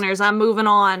that, listeners. I'm moving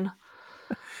on.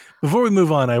 Before we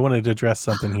move on, I wanted to address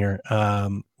something here.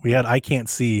 We had I Can't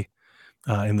See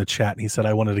in the chat, and he said,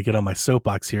 I wanted to get on my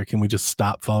soapbox here. Can we just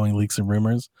stop following leaks and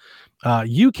rumors?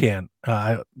 You can.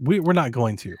 We're not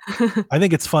going to. I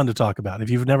think it's fun to talk about.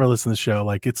 If you've never listened to the show,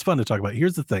 like it's fun to talk about.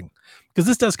 Here's the thing, because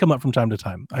this does come up from time to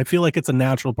time. I feel like it's a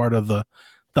natural part of the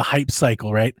hype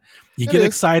cycle, right? You get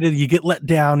excited, you get let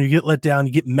down, you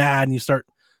get mad, and you start,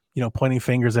 pointing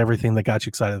fingers at everything that got you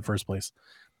excited in the first place.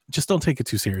 Just don't take it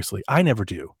too seriously. I never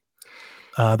do.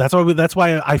 That's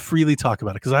why I freely talk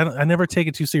about it, because I never take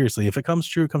it too seriously. If it comes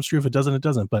true, it comes true. If it doesn't, it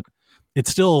doesn't. But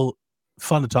it's still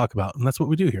fun to talk about, and that's what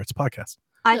we do here. It's a podcast.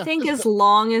 I think as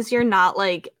long as you're not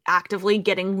like actively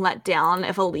getting let down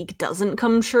if a leak doesn't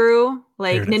come true,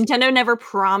 like Nintendo never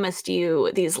promised you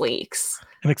these leaks.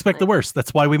 And expect the worst.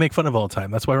 That's why we make fun of all the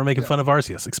time. That's why we're making fun of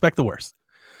Arceus. Expect the worst.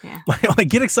 Yeah. Like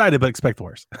get excited, but expect the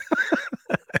worst.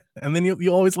 And then you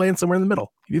always land somewhere in the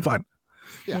middle. You'll be fine.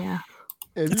 Yeah.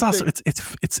 It's also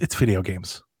it's video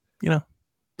games, If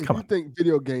you think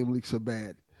video game leaks are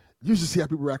bad, you should see how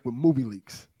people react with movie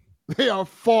leaks. They are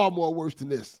far more worse than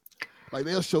this. Like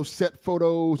they'll show set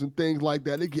photos and things like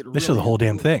that. They show the whole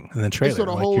damn thing and then trailer.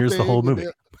 Like here's the whole movie.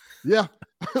 Yeah,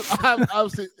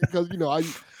 I've seen, because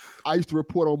I used to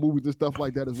report on movies and stuff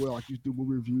like that as well. I used to do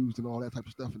movie reviews and all that type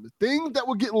of stuff. And the things that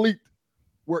were getting leaked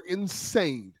were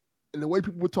insane in the way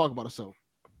people would talk about it. So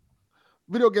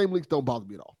video game leaks don't bother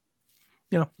me at all.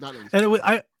 Yeah. Not anything.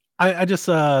 And I just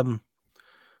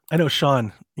I know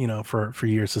Sean, for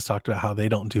years has talked about how they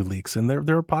don't do leaks, and there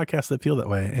are podcasts that feel that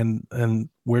way, and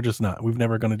we're just not. We've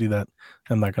never going to do that.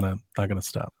 I'm not gonna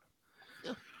stop.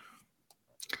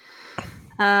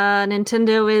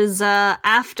 Nintendo is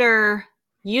after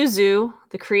Yuzu,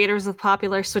 the creators of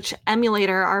popular Switch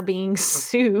emulator, are being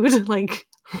sued. Like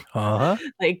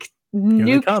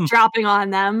nuke dropping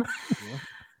on them.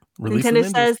 Nintendo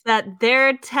says that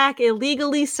their tech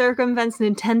illegally circumvents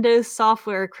Nintendo's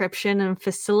software encryption and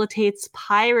facilitates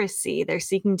piracy. They're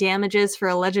seeking damages for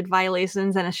alleged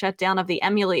violations and a shutdown of the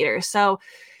emulator. So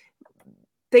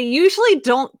they usually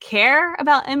don't care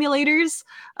about emulators.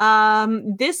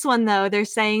 This one, though, they're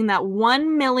saying that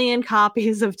 1 million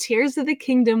copies of Tears of the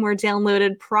Kingdom were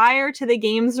downloaded prior to the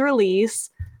game's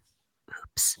release.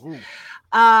 Oops.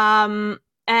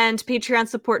 And Patreon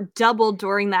support doubled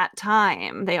during that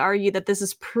time. They argue that this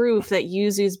is proof that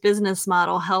Yuzu's business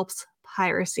model helps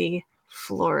piracy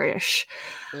flourish.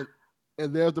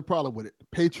 And there's the problem with it.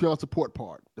 The Patreon support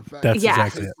part. The fact that's that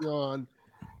exactly Patreon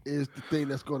is the thing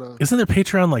that's going to... Isn't their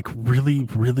Patreon like really,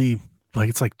 really, like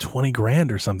it's like 20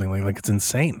 grand or something? Like it's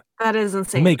insane. That is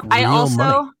insane. They make real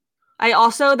money. I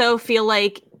also, though, feel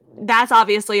like that's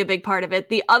obviously a big part of it.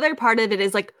 The other part of it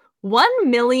is like 1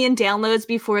 million downloads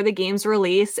before the game's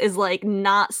release is like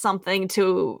not something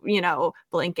to,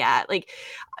 blink at. Like,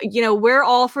 we're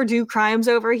all for due crimes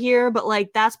over here, but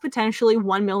like that's potentially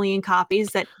 1 million copies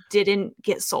that didn't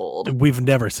get sold. We've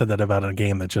never said that about a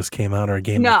game that just came out or a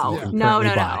game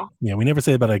no. Yeah, we never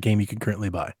say about a game you can currently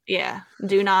buy. Yeah,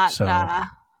 do not. So,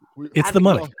 it's the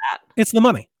money. It's the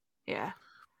money. Yeah.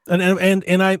 And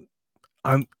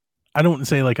I don't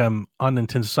say like I'm on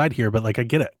Nintendo's side here, but like I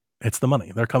get it. It's the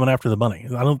money. They're coming after the money.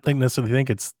 I don't necessarily think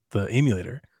it's the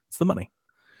emulator. It's the money.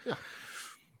 Yeah.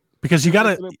 Because you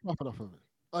gotta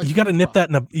nip that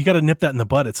in the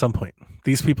bud at some point.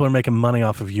 These people are making money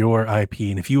off of your IP,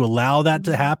 and if you allow that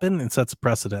to happen, it sets a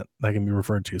precedent that can be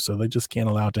referred to. So they just can't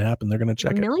allow it to happen. They're going to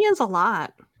check it. Millions a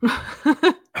lot.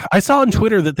 I saw on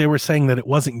Twitter that they were saying that it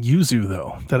wasn't Yuzu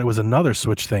though, that it was another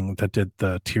Switch thing that did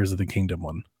the Tears of the Kingdom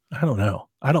one. I don't know.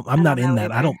 I'm not in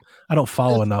that. Either. I don't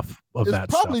follow enough of that.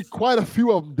 There's probably quite a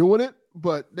few of them doing it,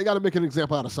 but they got to make an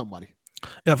example out of somebody.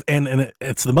 Yeah, and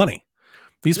it's the money.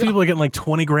 These people are getting like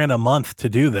 20 grand a month to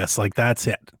do this. Like that's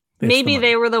it. Maybe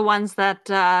they were the ones that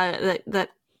that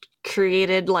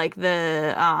created like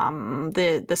the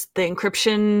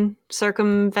encryption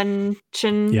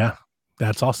circumvention. Yeah,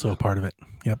 that's also a part of it.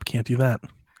 Yep, can't do that.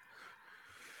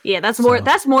 Yeah, that's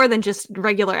more than just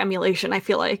regular emulation, I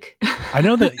feel like. I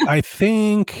know that I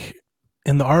think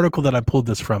in the article that I pulled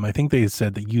this from, I think they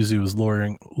said that Yuzu was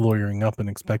lawyering up and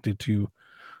expected to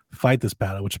fight this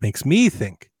battle, which makes me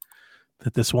think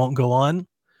that this won't go on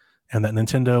and that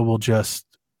Nintendo will just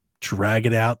drag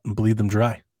it out and bleed them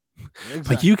dry.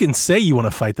 Exactly. Like you can say you want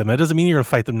to fight them. That doesn't mean you're going to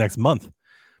fight them next month.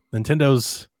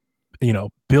 Nintendo's,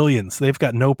 billions. They've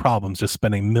got no problems just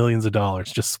spending millions of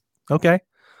dollars. Just, okay.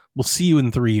 We'll see you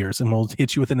in 3 years, and we'll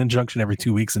hit you with an injunction every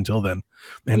 2 weeks until then,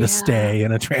 and a stay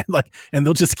and and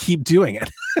they'll just keep doing it.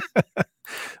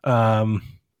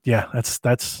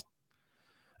 That's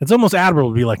almost admirable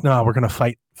to be like, no, we're gonna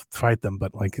fight them,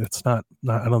 but like it's not.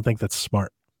 I don't think that's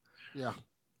smart. Yeah.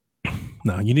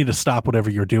 No, you need to stop whatever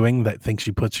you're doing that thinks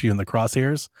you puts you in the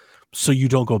crosshairs, so you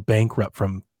don't go bankrupt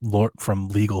from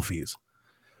legal fees.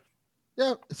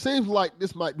 Yeah, it seems like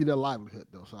this might be their livelihood,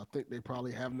 though. So I think they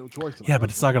probably have no choice. Yeah, but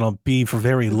it's not going to be for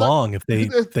very long if they.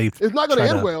 It's not going to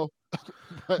end well.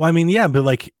 Well, I mean, yeah, but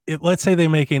like, let's say they're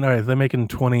making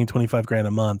 20, 25 grand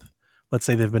a month. Let's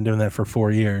say they've been doing that for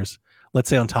 4 years. Let's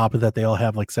say on top of that, they all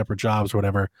have like separate jobs or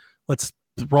whatever. Let's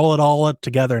roll it all up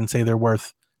together and say they're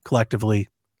worth collectively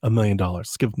 $1 million.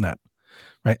 Let's give them that,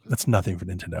 right? That's nothing for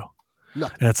Nintendo.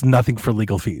 Nothing. And it's nothing for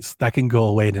legal fees. That can go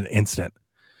away in an instant.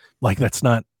 Like that's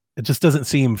not. It just doesn't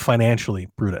seem financially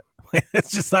prudent.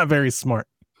 It's just not very smart.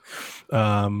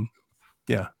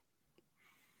 Yeah.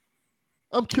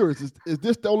 I'm curious. Is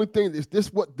this the only thing? Is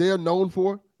this what they're known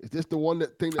for? Is this the one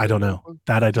thing? I don't know.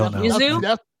 That I don't know.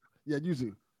 Yuzu? Yeah,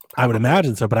 Yuzu. I would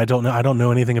imagine so, but I don't know. I don't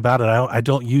know anything about it. I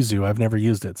don't use Yuzu. I've never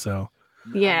used it, so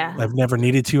yeah. I've never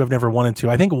needed to. I've never wanted to.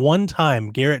 I think one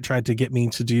time Garrett tried to get me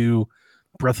to do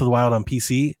Breath of the Wild on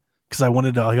PC. Because I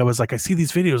wanted to, I was like, I see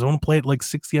these videos, I want to play it like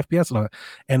 60 FPS,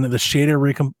 and the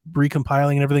shader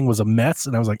recompiling and everything was a mess,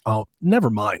 and I was like, oh, never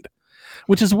mind.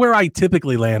 Which is where I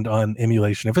typically land on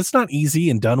emulation. If it's not easy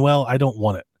and done well, I don't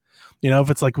want it. You know, if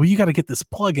it's like, well, you got to get this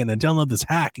plugin and download this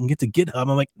hack and get to GitHub. I'm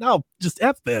like, no, just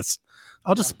F this.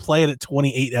 I'll just play it at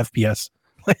 28 FPS,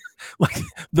 like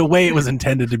the way it was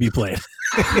intended to be played.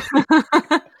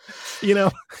 You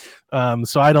know,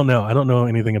 so I don't know. I don't know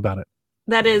anything about it.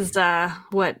 That is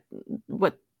what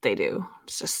they do.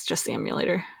 It's just the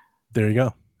emulator. There you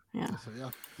go. Yeah. So yeah,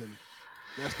 then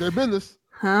that's their business.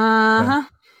 Uh-huh.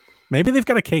 Maybe they've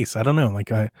got a case. I don't know.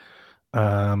 Like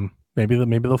maybe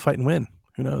they'll fight and win.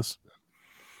 Who knows?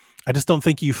 I just don't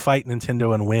think you fight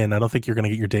Nintendo and win. I don't think you're going to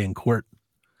get your day in court.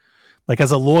 Like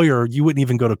as a lawyer, you wouldn't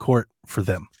even go to court for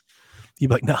them. You'd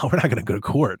be like, no, we're not going to go to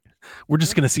court. We're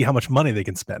just going to see how much money they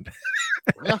can spend.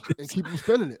 Yeah, and keep them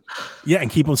spending it. Yeah, and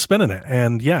keep them spending it.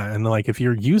 And yeah, and like if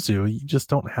you're Yuzu, you just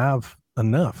don't have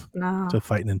enough to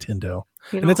fight Nintendo.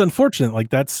 And it's unfortunate. Like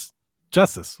that's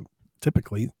justice.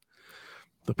 Typically,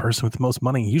 the person with the most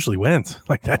money usually wins.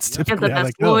 Like that's typically get the how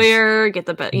best that goes. lawyer, get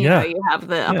the best. You know, you have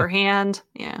the upper hand.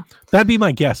 Yeah, that'd be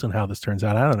my guess on how this turns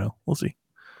out. I don't know. We'll see.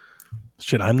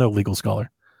 Shit, I'm no legal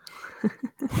scholar.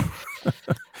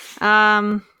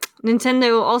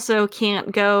 Nintendo also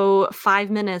can't go 5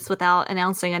 minutes without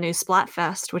announcing a new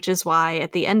Splatfest, which is why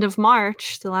at the end of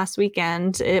March, the last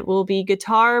weekend, it will be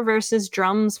guitar versus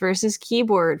drums versus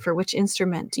keyboard. For which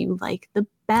instrument do you like the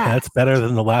best? That's better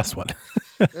than the last one.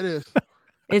 It is.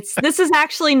 This is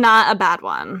actually not a bad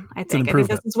one. I think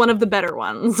this is one of the better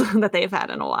ones that they've had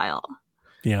in a while.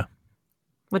 Yeah.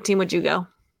 What team would you go?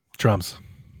 Drums.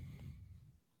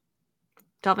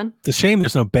 Delvin? It's a shame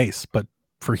there's no bass, but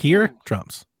for here,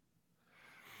 drums.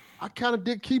 I kind of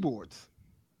dig keyboards.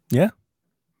 Yeah.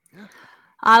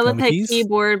 I would pick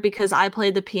keyboard because I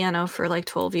played the piano for like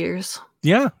 12 years.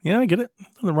 Yeah, I get it.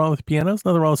 Nothing wrong with pianos.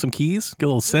 Nothing wrong with some keys. Get a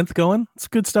little synth going. It's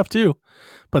good stuff too.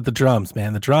 But the drums,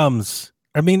 man, the drums.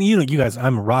 I mean, you guys.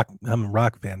 I'm a rock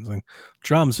fan. Like,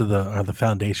 drums are the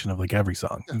foundation of like every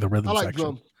song. The rhythm I like section.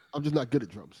 drums. I'm just not good at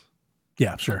drums.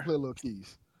 Yeah, sure. I play little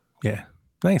keys. Yeah,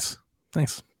 nice.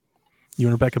 You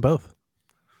and Rebecca both.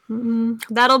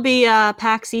 That'll be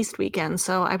PAX East weekend,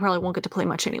 so I probably won't get to play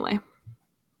much anyway.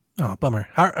 Oh, bummer.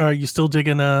 Are you still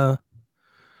digging the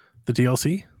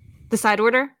DLC? The side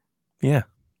order? Yeah,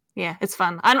 it's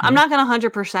fun. I'm not gonna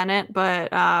 100% it, but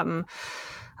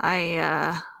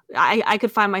I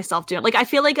could find myself doing it. Like I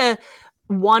feel like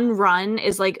one run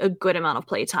is like a good amount of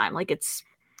playtime. Like it's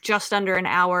just under an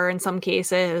hour in some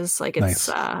cases. Like it's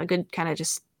a good kind of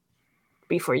just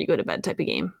before you go to bed type of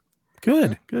game.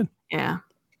 Good. Yeah.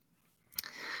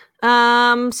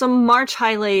 Some March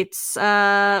highlights.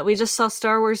 We just saw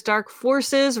Star Wars Dark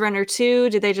Forces, Runner 2.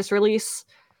 Did they just release?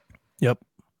 Yep.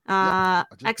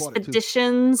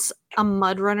 Expeditions, a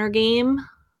Mud Runner game.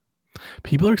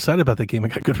 People are excited about that game. I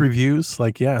got good reviews.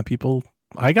 Like, yeah,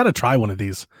 I got to try one of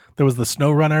these. There was the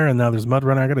Snow Runner and now there's Mud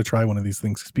Runner. I got to try one of these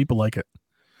things because people like it.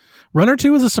 Runner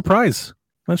 2 was a surprise.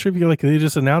 I'm not sure if you they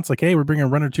just announced like, hey, we're bringing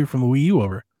Runner 2 from the Wii U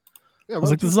over. Yeah, I was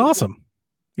like, this is awesome.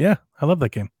 Yeah, I love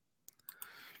that game.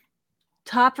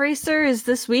 Top Racer is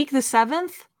this week, the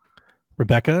 7th.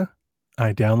 Rebecca,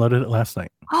 I downloaded it last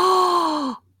night.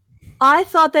 Oh, I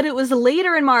thought that it was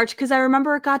later in March because I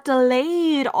remember it got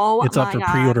delayed. Oh, it's up for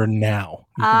pre-order now.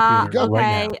 You can pre-order okay,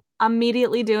 right now.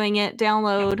 Immediately doing it.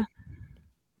 Download.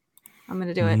 I'm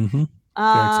gonna do it.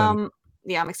 Mm-hmm.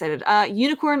 Yeah, I'm excited.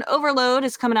 Unicorn Overload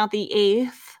is coming out the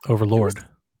 8th. Overlord.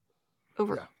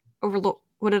 Overlord.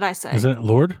 What did I say? Isn't it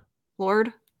Lord?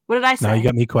 Lord. What did I say? Now you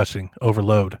got me questioning.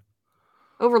 Overload.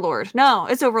 Overlord. No,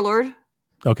 it's Overlord.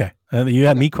 Okay. You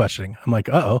had me questioning. I'm like,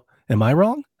 uh-oh, am I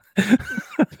wrong?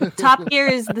 Top Gear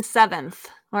is the 7th,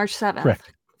 March 7th.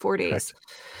 Correct. 4 days. Correct.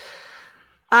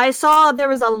 I saw there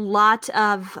was a lot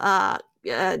of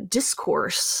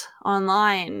discourse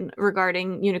online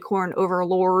regarding Unicorn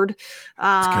Overlord.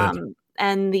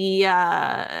 And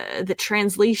the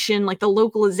translation, like the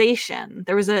localization.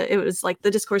 It was like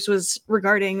the discourse was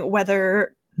regarding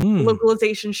whether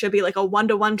localization should be like a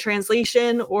 1-to-1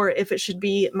 translation or if it should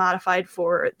be modified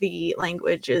for the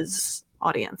language's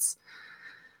audience.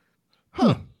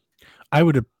 I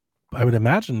would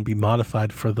imagine be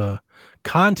modified for the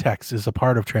context is a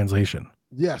part of translation.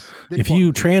 Yes. If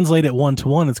you translate it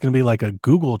 1-to-1, it's going to be like a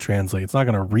Google Translate. It's not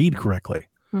going to read correctly.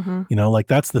 Mm-hmm. You know, like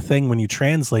that's the thing when you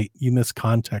translate, you miss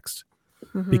context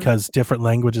because different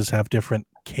languages have different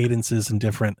cadences and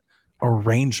different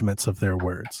arrangements of their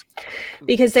words.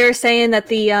 Because they're saying that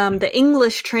the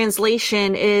English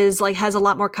translation is like has a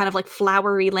lot more kind of like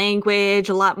flowery language,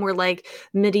 a lot more like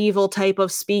medieval type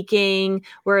of speaking,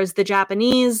 whereas the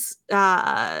Japanese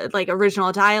like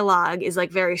original dialogue is like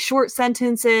very short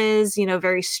sentences, you know,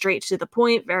 very straight to the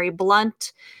point, very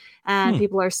blunt. and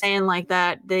people are saying like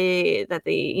that these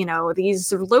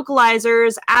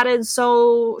localizers added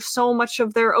so much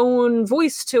of their own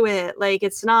voice to it. Like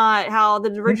it's not how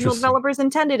the original developers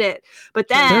intended it. But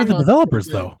then they're the developers,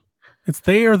 though.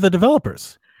 They are the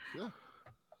developers.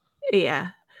 Yeah.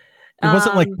 It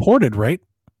wasn't like ported, right?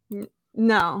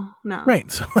 No.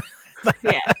 Right. So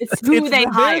yeah, it's who they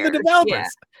hired. They're the developers.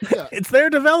 Yeah. It's their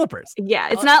developers. Yeah,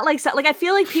 it's not like I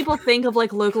feel like people think of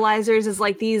like localizers as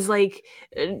like these like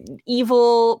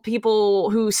evil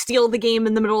people who steal the game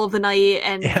in the middle of the night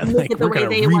and make it the way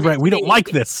they want it to We don't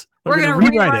like this. We're gonna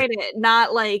rewrite it.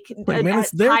 Not like man, it's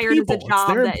their hired people. as a job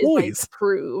it's their that employees. is like,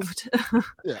 approved.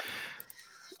 Yeah.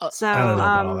 So I don't know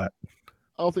about all that.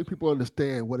 I don't think people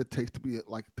understand what it takes to be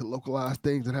like to localize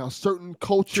things and how certain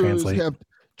cultures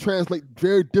translate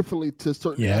very differently to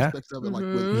certain aspects of it. Like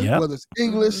whether it's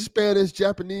English, Spanish,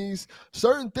 Japanese,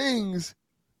 certain things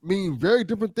mean very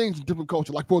different things in different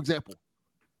cultures. Like for example,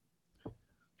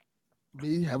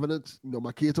 me having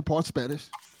my kids are part Spanish.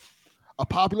 A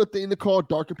popular thing to call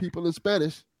darker people in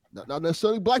Spanish, not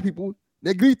necessarily black people,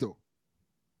 negrito.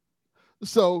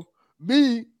 So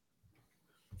me,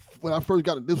 when I first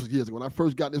got this was years ago. When I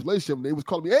first got in this relationship, they was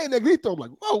calling me, "Hey, negrito." I'm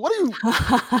like, "Whoa, what are you?"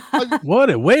 Like,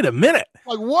 Wait a minute.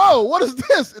 Like, whoa, what is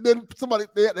this? And then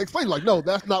they had to explain, like, no,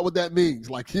 that's not what that means.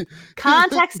 Like,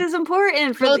 context is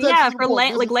important for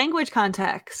language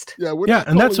context. Yeah,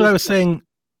 and that's what I was saying.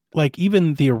 Like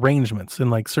even the arrangements in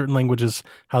like certain languages,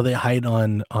 how they hide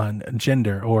on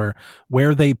gender or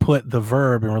where they put the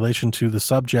verb in relation to the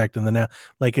subject and the noun,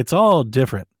 like it's all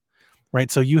different. Right.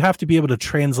 So you have to be able to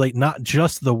translate not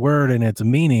just the word and its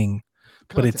meaning,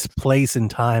 but its place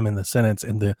and time in the sentence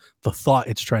and the thought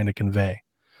it's trying to convey.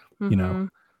 You know?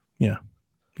 Yeah.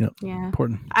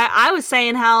 Important. I was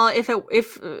saying how if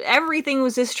everything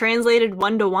was just translated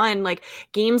 1-to-1, like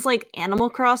games like Animal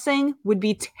Crossing would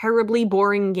be terribly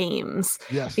boring games.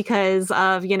 Yes. Because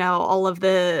of, all of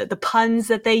the puns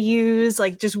that they use,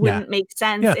 like just wouldn't make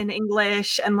sense in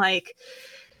English and like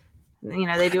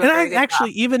they do it. And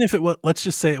even if it was, let's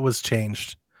just say it was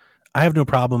changed, I have no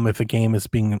problem if a game is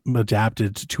being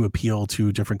adapted to appeal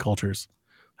to different cultures.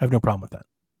 I have no problem with that.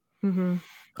 Mm-hmm.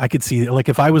 I could see, like,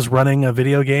 if I was running a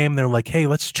video game, they're like, "Hey,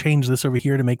 let's change this over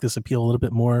here to make this appeal a little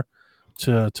bit more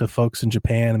to folks in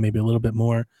Japan, and maybe a little bit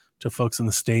more to folks in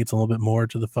the States, a little bit more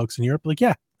to the folks in Europe." Like,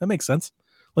 yeah, that makes sense.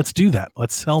 Let's do that.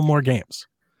 Let's sell more games.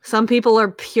 Some people are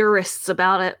purists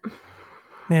about it.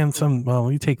 Man,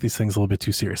 you take these things a little bit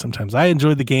too serious sometimes. I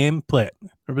enjoyed the game. Play it.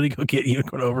 Everybody go get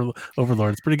Unicorn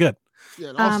Overlord. It's pretty good. Yeah,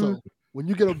 and also, when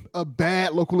you get a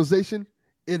bad localization,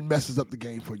 it messes up the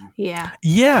game for you. Yeah.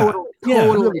 Yeah.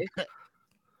 Totally.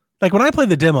 Like when I played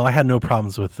the demo, I had no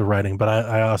problems with the writing, but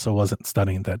I also wasn't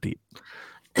studying that deep.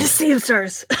 Sea of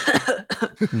Stars.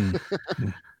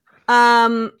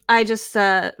 I just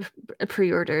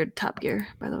pre-ordered Top Gear,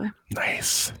 by the way.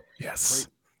 Nice. Yes.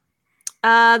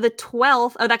 The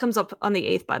 12th. Oh, that comes up on the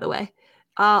 8th, by the way.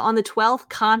 On the 12th,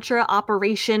 Contra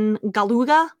Operation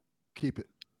Galuga. Keep it.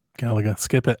 Galuga.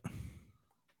 Skip it.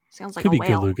 Sounds like Could a be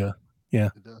whale. Galuga. Yeah.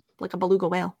 Like a beluga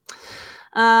whale.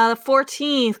 The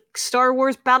 14th, Star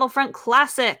Wars Battlefront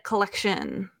Classic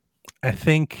Collection. I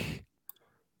think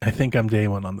I'm day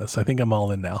one on this. I think I'm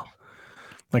all in now.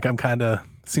 Like I'm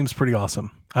seems pretty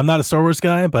awesome. I'm not a Star Wars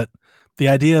guy, but the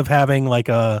idea of having like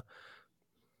a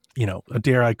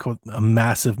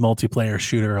massive multiplayer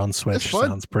shooter on Switch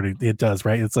sounds pretty, it does,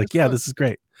 right? It's like, this is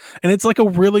great. And it's like a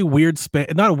really weird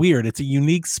space, not weird, it's a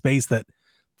unique space that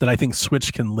I think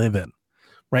Switch can live in,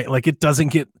 right? Like it doesn't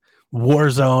get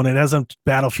Warzone, it hasn't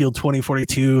Battlefield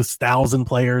 2042, 1,000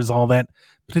 players, all that,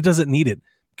 but it doesn't need it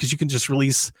because you can just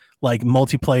release like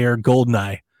multiplayer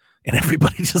GoldenEye and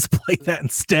everybody just play that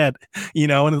instead,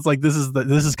 and it's like, this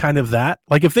is kind of that.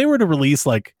 Like if they were to release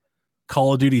like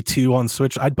Call of Duty 2 on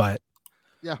Switch, I'd buy it.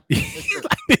 Yeah.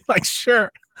 I'd be like, sure,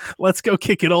 let's go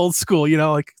kick it old school,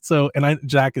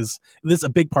 Jack is a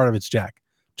big part of it's Jack.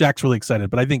 Jack's really excited,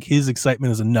 but I think his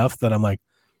excitement is enough that I'm like,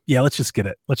 yeah, let's just get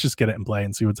it and play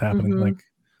and see what's happening. Mm-hmm. Like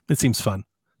it seems fun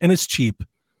and it's cheap.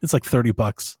 It's like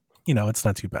 $30. It's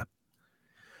not too bad.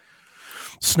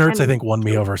 Snurts, I think, won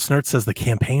me over. Snurts says the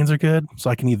campaigns are good, so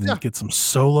I can even get some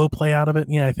solo play out of it.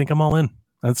 Yeah, I think I'm all in.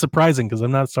 That's surprising because I'm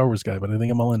not a Star Wars guy, but I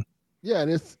think I'm all in. Yeah, and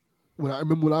it's I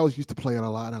remember when I was used to playing a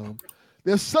lot.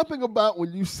 There's something about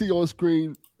when you see on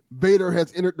screen Vader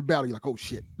has entered the battle. You're like, oh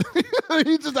shit,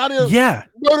 he's just out here,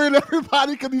 murdering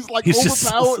everybody because he's like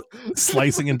overpowered, just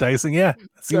slicing and dicing. Yeah,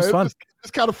 it seems fun.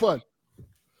 It's kind of fun.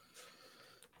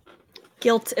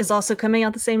 Guilt is also coming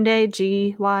out the same day.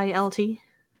 GYLT.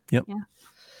 Yep. Yeah.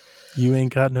 You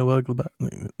ain't got no ugly.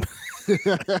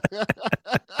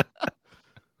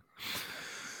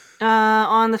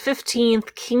 On the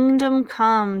 15th, Kingdom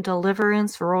Come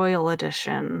Deliverance Royal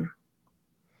Edition.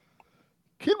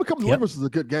 Kingdom Come Deliverance is a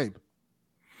good game.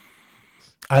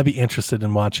 I'd be interested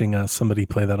in watching somebody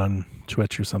play that on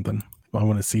Twitch or something. I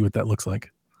want to see what that looks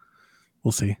like.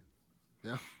 We'll see.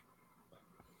 Yeah.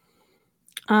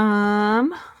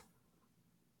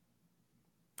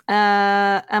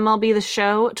 MLB The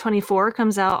Show 24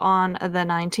 comes out on the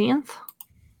 19th.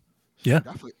 Yeah.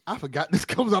 I forgot this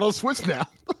comes out on Switch now.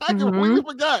 I completely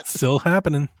forgot. Still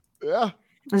happening. Yeah.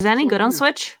 Is that any good on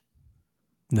Switch?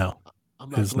 No. I'm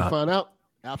not going to find out.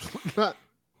 Absolutely not.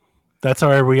 That's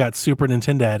how we got Super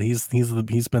Nintendo. He's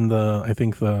been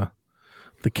the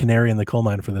canary in the coal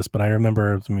mine for this. But I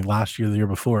remember, last year, the year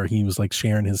before, he was like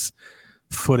sharing his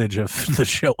footage of the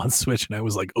show on Switch, and I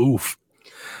was like, oof.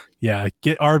 Yeah,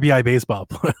 get RBI baseball.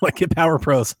 Like, get Power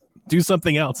Pros. Do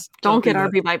something else. Don't get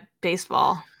RBI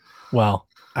baseball. Well,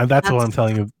 that's what I'm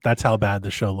telling you. That's how bad the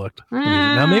show looked.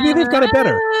 Now maybe they've got it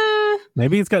better.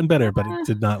 Maybe it's gotten better, but it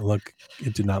did not look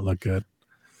good.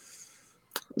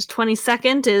 The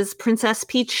 22nd is Princess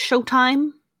Peach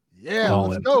Showtime. Yeah,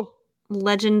 let's go.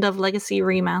 Legend of Legacy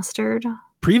Remastered.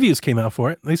 Previews came out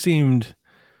for it. They seemed,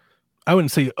 I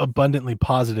wouldn't say abundantly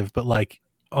positive, but like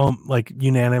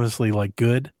unanimously like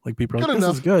good. Like people are like,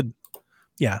 this is good.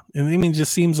 Yeah. I mean, it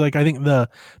just seems like, I think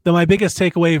my biggest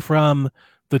takeaway from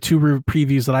the two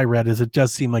previews that I read is it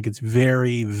does seem like it's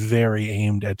very, very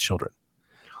aimed at children.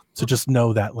 So just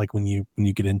know that, like, when you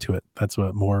get into it, that's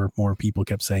what more people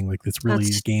kept saying. Like, it's really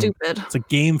a game. Stupid. It's a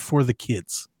game for the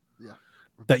kids. Yeah.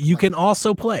 That you can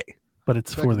also play, but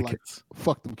it's for the kids.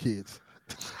 Fuck them kids.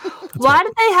 Why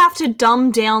did they have to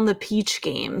dumb down the Peach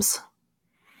games?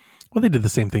 Well, they did the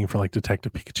same thing for like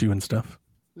Detective Pikachu and stuff.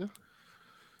 Yeah.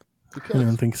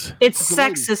 Everyone thinks it's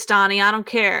sexist, Donnie. I don't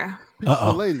care. Peach's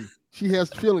a lady. She has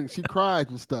feelings. She cries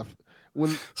and stuff.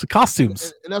 So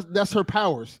costumes, and that's her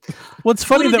powers. Well, it's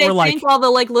funny that we're like, think all the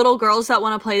like little girls that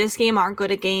want to play this game aren't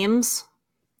good at games.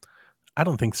 I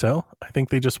don't think so. I think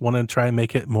they just want to try and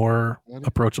make it more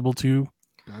approachable to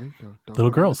little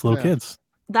girls, little kids.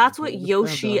 That's what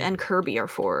Yoshi and Kirby are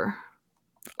for.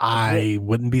 I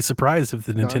wouldn't be surprised if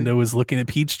the Nintendo was looking at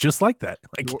Peach just like that.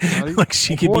 Like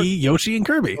she could be Yoshi and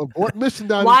Kirby.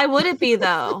 Why would it be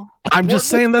though? I'm just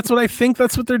saying that's what I think.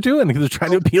 That's what they're doing. They're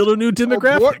trying to appeal to a new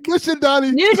demographic. Listen,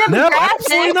 Donnie. New demographic? No,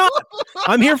 absolutely not.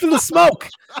 I'm here for the smoke.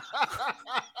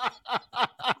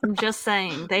 I'm just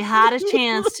saying they had a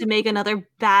chance to make another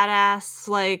badass,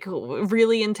 like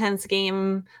really intense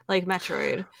game like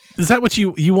Metroid. Is that what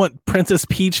you want? Princess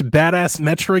Peach badass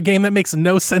Metroid game? That makes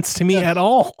no sense to me at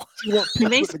all. It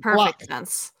makes perfect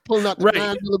sense. Pulling out the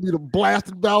right. Be the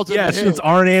blasted Bowser. Yeah, she was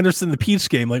Arn Anderson the Peach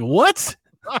game. Like what?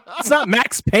 It's not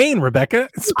Max Payne, Rebecca.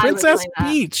 It's Princess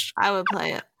Peach. I would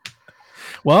play it.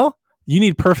 Well, you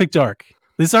need Perfect Dark.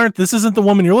 This isn't the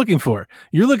woman you're looking for.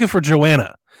 You're looking for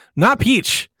Joanna, not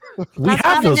Peach. We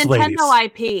have those ladies. Nintendo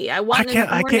IP. I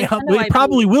can't help. It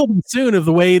probably will be soon of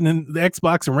the way the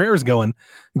Xbox and Rare is going.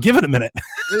 Give it a minute.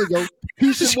 There you go.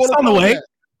 She's on the way.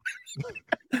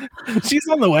 She's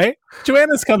on the way.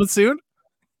 Joanna's coming soon.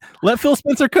 Let Phil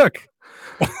Spencer cook.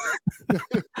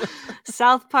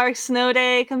 South Park Snow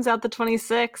Day comes out the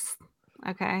 26th.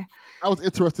 Okay. I was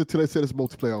interested till they said it's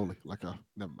multiplayer only.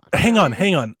 Never mind.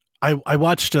 Hang on. I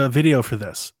watched a video for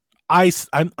this.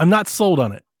 I'm not sold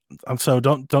on it. So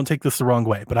don't take this the wrong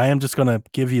way, but I am just going to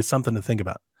give you something to think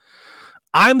about.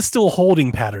 I'm still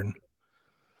holding pattern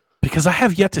because I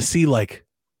have yet to see like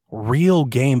real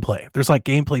gameplay. There's like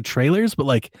gameplay trailers, but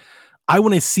like I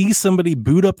want to see somebody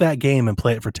boot up that game and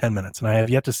play it for 10 minutes, and I have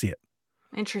yet to see it.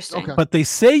 Interesting. Okay. But they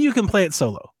say you can play it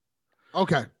solo.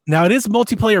 Okay. Now it is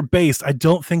multiplayer based. I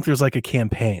don't think there's like a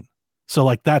campaign. So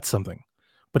like that's something.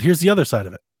 But here's the other side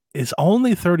of it. It's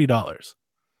only $30.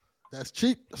 That's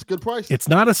cheap. That's a good price. It's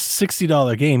not a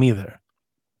 $60 game either.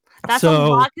 That's a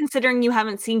lot considering you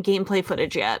haven't seen gameplay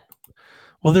footage yet.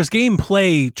 Well, there's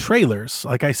gameplay trailers.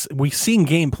 Like we've seen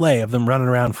gameplay of them running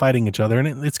around fighting each other,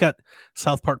 and it's got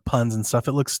South Park puns and stuff.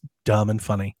 It looks dumb and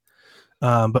funny.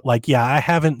 But like, yeah, I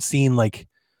haven't seen like,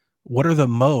 what are the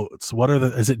modes?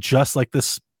 Is it just like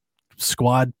this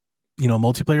squad,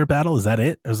 multiplayer battle? Is that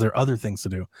it? Or is there other things to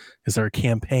do? Is there a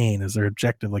campaign? Is there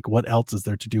objective? Like what else is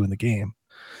there to do in the game?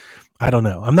 I don't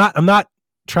know. I'm not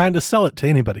trying to sell it to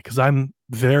anybody because I'm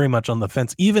very much on the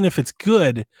fence. Even if it's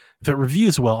good, if it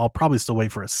reviews well, I'll probably still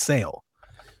wait for a sale.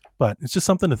 But it's just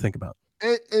something to think about.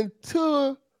 And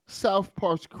to South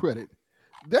Park's credit,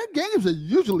 their games are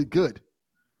usually good.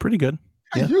 Pretty good.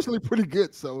 Yeah. Usually pretty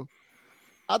good. So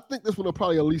I think this one will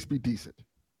probably at least be decent.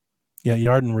 Yeah,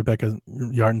 Rebecca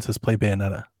Yarden says play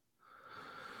Bayonetta.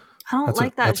 I don't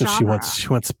like that that's genre. What she wants. She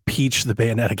wants Peach the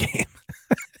Bayonetta game.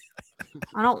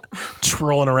 I don't.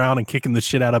 trolling around and kicking the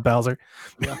shit out of Bowser.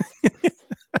 Yeah.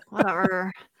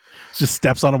 Whatever. Just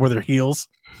steps on them with their heels.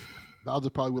 Bowser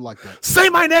probably would like that. Say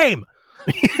my name.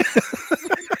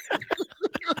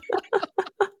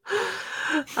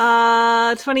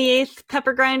 28th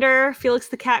Pepper Grinder, Felix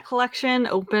the Cat Collection,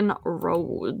 Open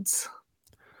Roads.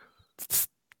 It's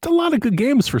a lot of good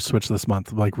games for Switch this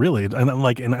month. Like really, and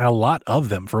a lot of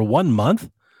them for 1 month.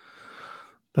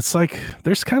 That's like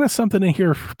there's kind of something in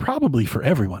here probably for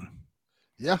everyone.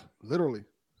 Yeah, literally.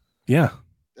 Yeah.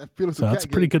 That Felix So the that's a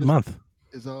Cat pretty game good month.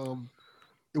 Is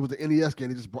it was the NES game.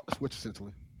 They just brought the Switch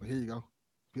essentially. But here you go,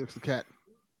 Felix the Cat.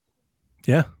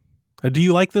 Yeah. Do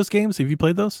you like those games? Have you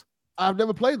played those? I've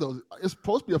never played those. It's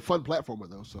supposed to be a fun platformer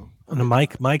though. So And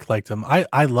Mike liked them.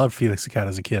 I loved Felix the Cat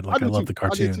as a kid. Like I do love too. the I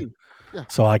did cartoon. too. Yeah.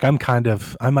 So like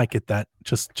I might get that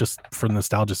just for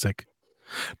nostalgia's sake.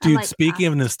 Dude, like speaking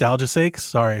of nostalgia's sake,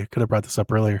 sorry, I could have brought this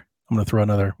up earlier. I'm gonna throw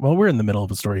another. Well, we're in the middle of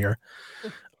a story here.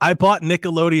 I bought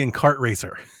Nickelodeon Kart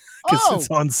Racer because Oh, it's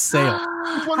on sale.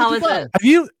 which one How did is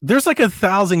you buy? it? There's like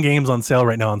 1,000 games on sale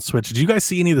right now on Switch. Did you guys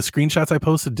see any of the screenshots I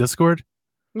posted Discord?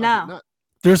 I did No. not.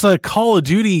 There's a Call of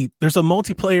Duty, there's a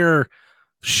multiplayer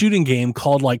shooting game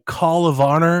called like Call of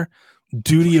Honor,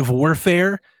 Duty of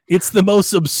Warfare. It's the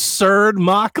most absurd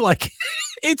mock. Like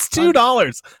it's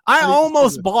 $2. I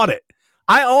almost bought it.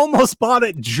 I almost bought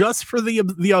it just for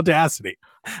the audacity.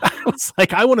 I was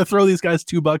like, I want to throw these guys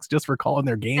 $2 just for calling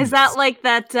their game. Is that like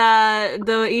that the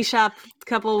eShop a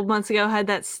couple months ago had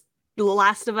that The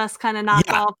Last of Us kind of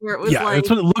knockoff where it was like that's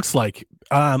what it looks like.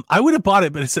 I would have bought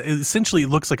it, but essentially it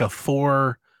looks like a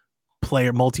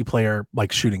 4-player multiplayer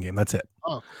like shooting game. That's it.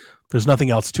 Oh. There's nothing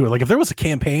else to it. Like if there was a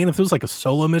campaign, if there was like a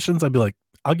solo missions, I'd be like,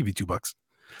 I'll give you $2.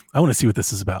 I want to see what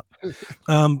this is about.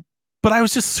 But I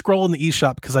was just scrolling the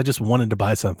eShop because I just wanted to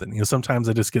buy something. You know, sometimes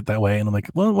I just get that way and I'm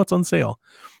like, well, what's on sale?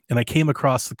 And I came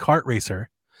across the Kart Racer.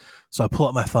 So I pull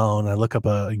up my phone, I look up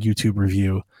a YouTube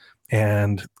review,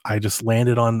 and I just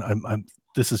landed on,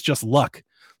 this is just luck.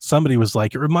 Somebody was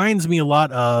like, it reminds me a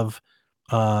lot of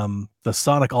the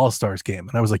Sonic All-Stars game.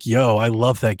 And I was like, yo, I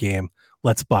love that game.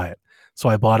 Let's buy it. So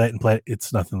I bought it and played it.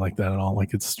 It's nothing like that at all.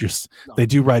 Like it's just, they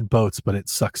do ride boats, but it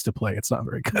sucks to play. It's not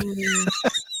very good.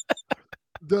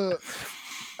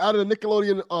 Out of the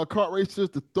Nickelodeon kart racers,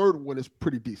 the third one is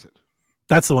pretty decent.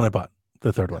 That's the one I bought.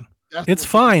 The third one. That's It's the-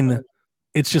 fine.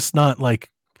 It's just not like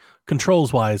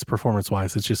controls wise, performance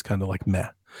wise. It's just kind of like meh.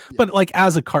 But like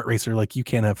as a kart racer, like you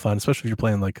can have fun, especially if you're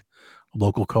playing like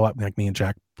local co-op. Like me and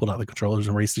Jack pulled out the controllers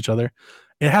and raced each other.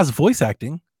 It has voice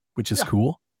acting, which is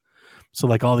cool. So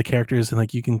like all the characters and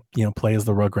like you can play as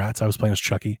the Rugrats. I was playing as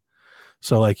Chucky.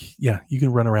 So like you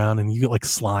can run around and you get like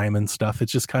slime and stuff.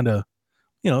 It's just kind of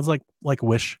it's like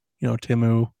Wish,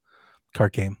 Timu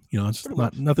kart game. It's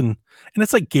not nothing, and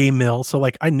it's like Game Mill. So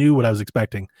like I knew what I was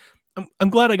expecting. I'm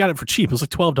glad I got it for cheap. It was like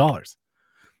 $12.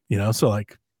 So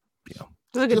like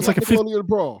it's like a Nickelodeon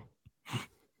Brawl.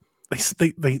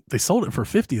 they sold it for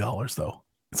 $50 though.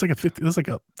 It's like a 50. That's like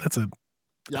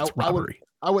that's robbery.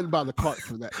 I wouldn't buy the cart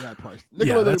for that price.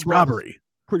 Yeah, that's Brawl is robbery.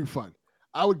 Pretty fun.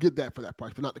 I would get that for that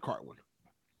price, but not the cart one.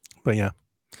 But yeah,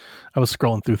 I was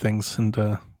scrolling through things and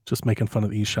just making fun of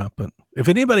the eShop. But if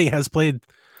anybody has played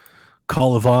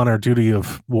Call of Honor, Duty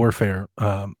of Warfare,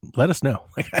 let us know.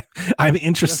 I'm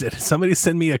interested. Somebody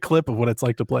send me a clip of what it's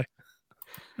like to play.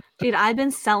 Dude, I've been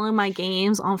selling my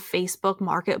games on Facebook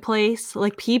Marketplace.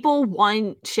 Like people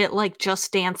want shit like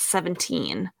Just Dance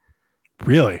 17.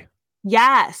 Really?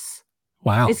 Yes.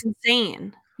 Wow. It's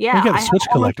insane. Yeah. You got I have Switch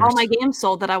almost all collectors. my games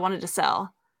sold that I wanted to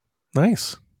sell.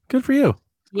 Nice. Good for you.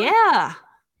 Yeah.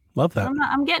 Love that.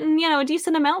 I'm getting, a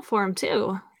decent amount for them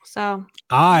too. So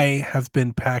I have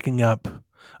been packing up.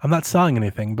 I'm not selling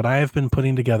anything, but I have been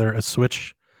putting together a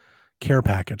Switch care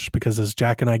package because as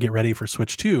Jack and I get ready for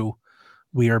Switch 2,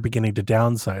 we are beginning to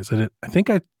downsize. And I think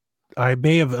I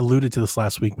may have alluded to this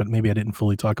last week, but maybe I didn't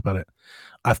fully talk about it.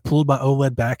 I've pulled my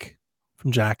OLED back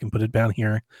from Jack and put it down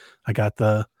here. I got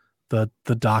the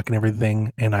dock and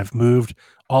everything, and I've moved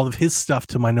all of his stuff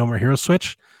to my No More Hero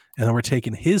Switch, and then we're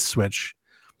taking his Switch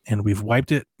and we've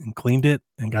wiped it and cleaned it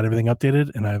and got everything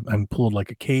updated. And I'm pulled like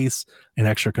a case and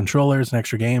extra controllers and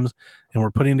extra games. And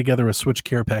we're putting together a Switch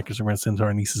care package and we're going to send to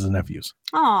our nieces and nephews.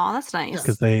 oh, that's nice.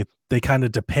 Because they kind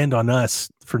of depend on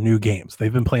us for new games.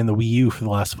 They've been playing the Wii U for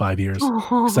the last 5 years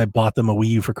because I bought them a Wii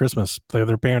U for Christmas.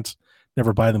 Their parents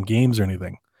never buy them games or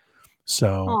anything.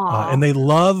 So, and they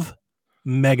love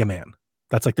Mega Man.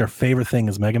 That's like their favorite thing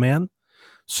is Mega Man.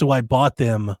 So I bought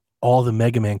them all the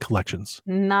Mega Man collections.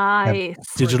 Nice.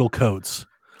 Digital codes.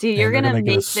 Dude, you're and they're going to gonna get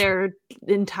make us- their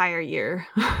entire year.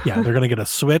 Yeah, they're going to get a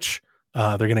Switch.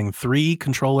 They're getting 3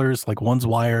 controllers. Like one's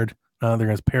wired, They're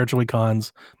going to pair of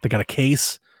Joy-Cons. They got a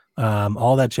case,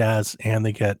 all that jazz, and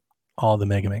they get all the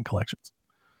Mega Man collections.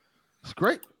 It's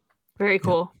great. Very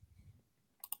cool.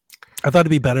 I thought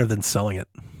it'd be better than selling it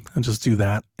and just do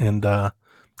that, and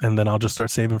then I'll just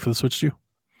start saving for the Switch 2.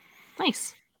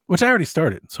 Nice. Which I already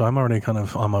started, so I'm already kind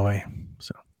of on my way.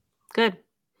 So good.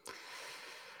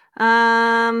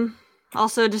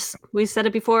 Also, just we said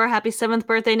it before. Happy 7th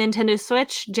birthday, Nintendo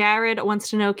Switch. Jared wants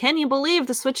to know: can you believe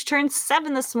the Switch turned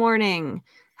 7 this morning?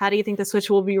 How do you think the Switch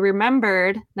will be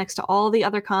remembered next to all the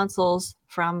other consoles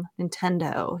from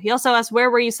Nintendo? He also asked, where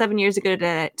were you 7 years ago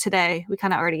today? We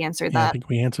kind of already answered that. I think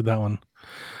we answered that one.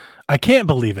 I can't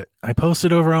believe it. I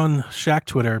posted over on Shaq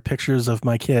Twitter pictures of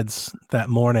my kids that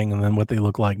morning and then what they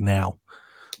look like now.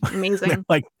 Amazing. They're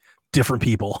like different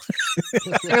people.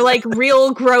 They're like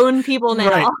real grown people now.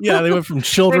 Right. Yeah, they went from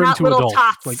children to adults.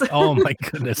 Tots. Like, oh my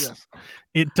goodness. Yes.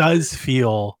 It does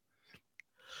feel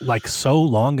like so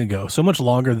long ago, so much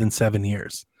longer than 7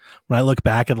 years. When I look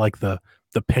back at like the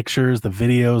pictures, the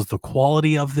videos, the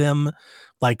quality of them,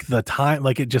 like the time,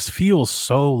 like it just feels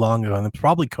so long ago. And it's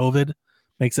probably COVID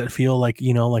makes it feel like,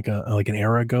 like an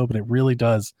era ago, but it really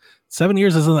does. 7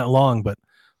 years isn't that long, but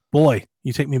boy,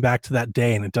 you take me back to that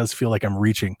day and it does feel like I'm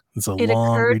reaching. It's a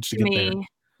long reach to get there.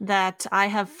 That I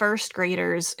have first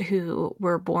graders who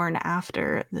were born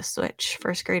after the Switch,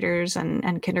 first graders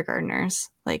and kindergartners.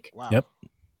 Like, wow. Yep.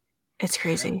 It's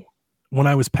crazy. When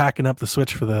I was packing up the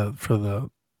Switch for the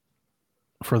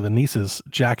nieces,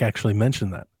 Jack actually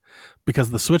mentioned that because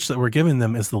the Switch that we're giving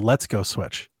them is the Let's Go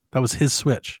Switch. That was his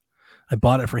Switch. I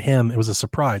bought it for him. It was a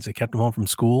surprise. I kept him home from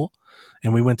school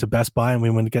and we went to Best Buy and we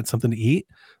went to get something to eat.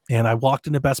 And I walked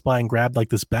into Best Buy and grabbed like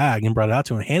this bag and brought it out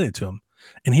to him and handed it to him.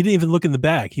 And he didn't even look in the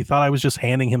bag. He thought I was just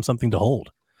handing him something to hold.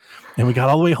 And we got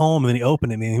all the way home and then he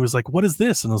opened it and he was like, "What is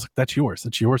this?" And I was like, "That's yours.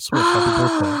 It's your Switch. Happy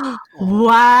birthday."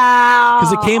 Wow.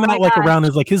 Because it came out like around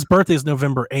his birthday is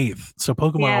November 8th. So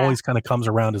Pokemon always kind of comes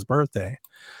around his birthday.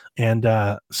 And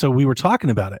so we were talking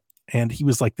about it. And he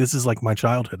was like, "This is like my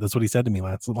childhood." That's what he said to me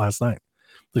last night.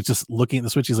 Like just looking at the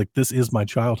Switch, he's like, "This is my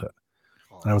childhood."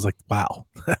 And I was like, wow,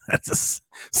 that's just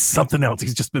something else.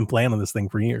 He's just been playing on this thing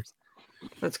for years.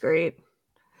 That's great.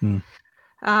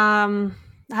 How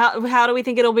do we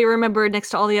think it'll be remembered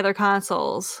next to all the other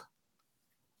consoles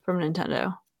from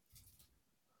Nintendo?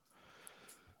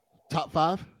 Top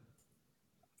 5?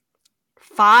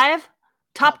 5?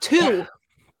 Top 2?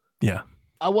 Yeah.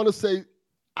 I would say,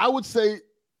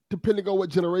 depending on what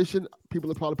generation, people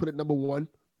will probably put it number 1.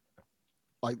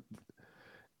 Like,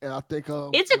 and I think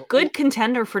it's a good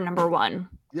contender for number 1.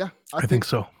 Yeah, I think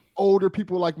so. Older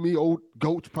people like me, old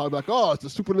goats, probably like, "Oh, it's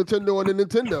the Super Nintendo and the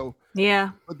Nintendo."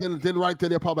 Yeah. But then right there,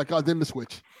 they're probably like, "Oh, then the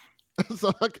Switch."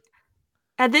 So like,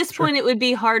 at this point, it would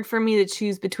be hard for me to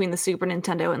choose between the Super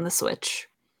Nintendo and the Switch.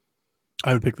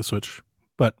 I would pick the Switch,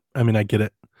 but I mean, I get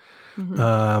it.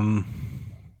 Mm-hmm.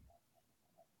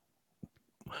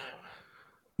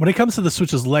 When it comes to the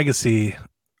Switch's legacy,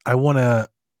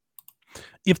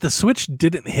 if the Switch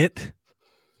didn't hit,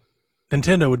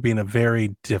 Nintendo would be in a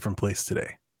very different place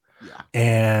today. Yeah.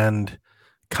 And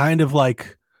kind of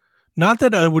like, not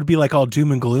that it would be like all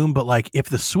doom and gloom, but like if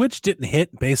the Switch didn't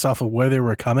hit based off of where they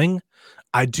were coming,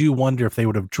 I do wonder if they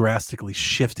would have drastically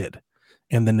shifted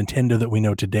and the Nintendo that we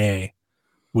know today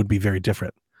would be very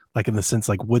different. Like in the sense,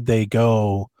 like, would they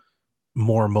go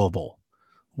more mobile?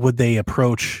 Would they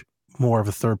approach more of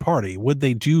a third party? Would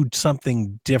they do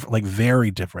something different, like very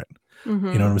different?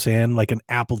 Mm-hmm. You know what I'm saying? Like an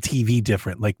Apple TV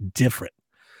different.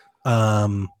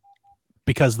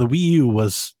 Because the Wii U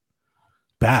was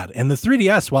bad. And the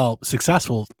 3DS, while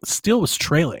successful, still was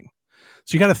trailing.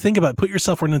 So you got to think about, put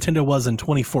yourself where Nintendo was in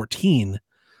 2014.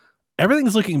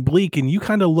 Everything's looking bleak and you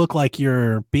kind of look like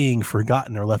you're being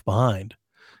forgotten or left behind.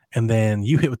 And then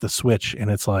you hit with the Switch and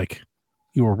it's like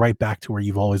you were right back to where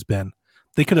you've always been.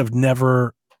 They could have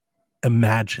never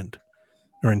imagined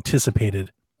or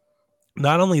anticipated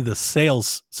not only the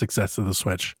sales success of the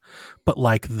Switch, but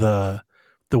like the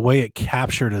way it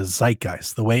captured a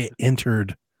zeitgeist, the way it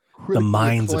entered the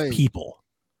minds of people.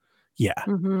 Yeah.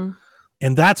 Mm-hmm.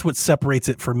 And that's what separates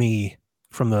it for me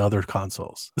from the other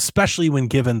consoles, especially when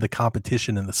given the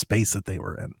competition and the space that they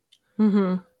were in.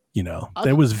 Mm-hmm. You know,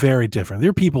 that was very different. There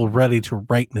are people ready to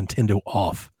write Nintendo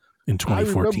off in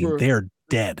 2014. They're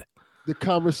dead. The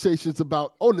conversations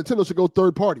about, Nintendo should go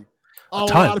third party. A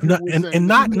ton.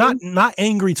 Not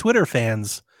angry Twitter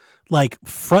fans, like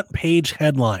front page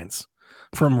headlines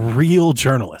from real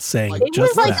journalists saying it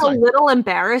was like a little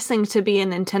embarrassing to be a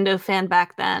Nintendo fan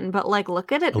back then, but like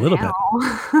look at it now.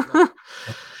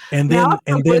 And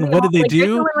then what did they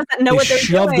do? They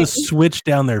shoved the Switch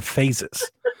down their faces.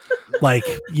 Like,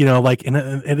 and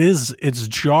it's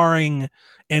jarring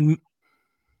and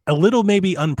a little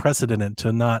maybe unprecedented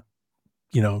to not,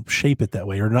 shape it that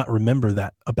way or not remember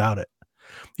that about it,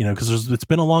 because it's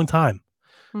been a long time.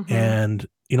 Mm-hmm. And,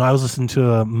 I was listening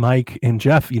to Mike and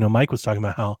Jeff, Mike was talking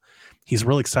about how he's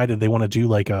really excited. They want to do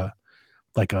like a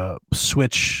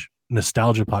Switch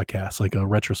nostalgia podcast, like a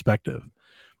retrospective,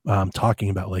 talking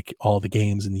about like all the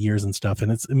games and the years and stuff.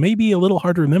 And it may be a little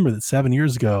hard to remember that 7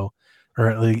 years ago,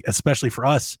 or especially for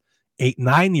us,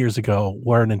 8-9 years ago,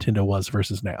 where Nintendo was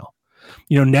versus now.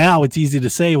 Now it's easy to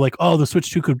say like, oh, the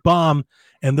Switch 2 could bomb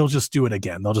and they'll just do it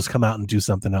again. They'll just come out and do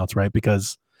something else, right?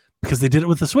 Because they did it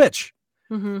with the Switch,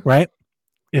 mm-hmm. right?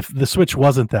 If the Switch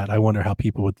wasn't that, I wonder how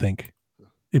people would think.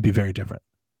 It'd be very different.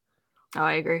 Oh,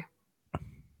 I agree.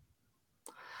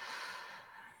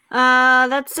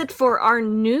 That's it for our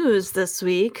news this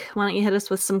week. Why don't you hit us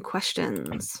with some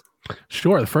questions?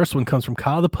 Sure. The first one comes from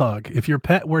Kyle the Pug. If your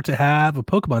pet were to have a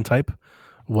Pokemon type,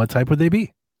 what type would they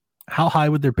be? How high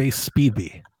would their base speed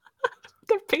be?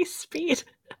 Their base speed.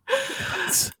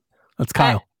 That's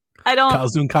Kyle. I don't.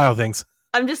 Kyle's doing Kyle things.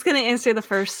 I'm just going to answer the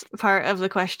first part of the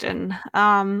question.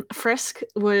 Frisk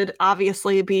would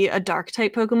obviously be a dark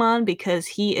type Pokemon because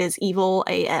he is evil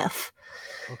AF.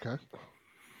 Okay.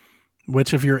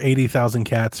 Which of your 80,000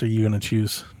 cats are you going to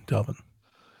choose, Delvin?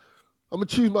 I'm going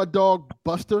to choose my dog,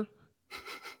 Buster.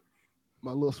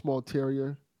 My little small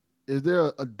terrier. Is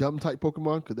there a dumb type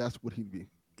Pokemon? Because that's what he'd be.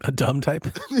 A dumb type?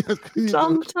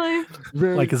 Dumb type?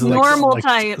 Like is it normal like,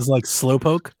 type. Is it like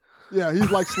Slowpoke? Yeah, he's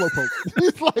like Slowpoke.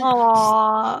 He's like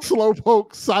Aww.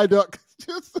 Slowpoke, Psyduck.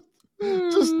 Just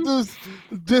this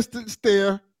distant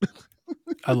stare.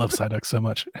 I love Psyduck so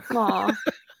much. Aww.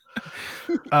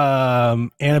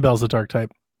 Annabelle's a dark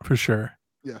type for sure.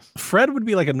 Yes. Fred would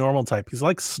be like a normal type. He's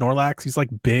like Snorlax. He's like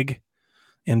big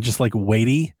and just like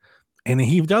weighty. And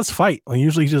he does fight. Like,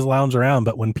 usually he just lounge around,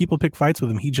 but when people pick fights with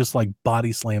him, he just like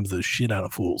body slams the shit out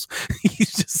of fools.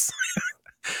 He's just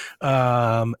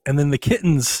and then the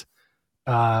kittens,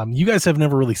 you guys have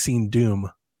never really seen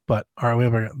Doom, but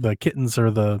the kittens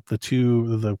are the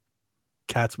two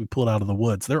cats we pulled out of the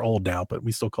woods. They're old now, but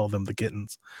we still call them the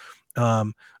kittens.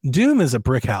 Doom is a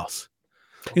brick house.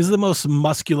 He's the most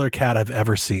muscular cat I've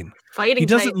ever seen. Fighting. He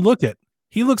doesn't look it.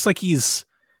 He looks like he's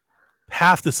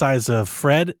half the size of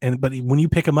Fred, but when you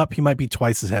pick him up, he might be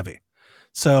twice as heavy.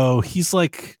 So he's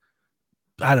like,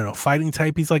 I don't know, fighting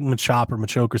type. He's like Machop or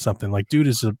Machoke or something. Like, dude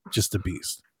is just a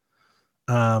beast.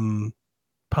 Pumpkin,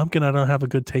 I don't have a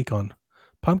good take on.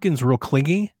 Pumpkin's real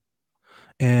clingy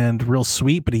and real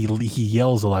sweet, but he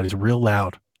yells a lot. He's real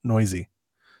loud, noisy,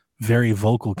 very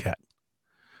vocal cat.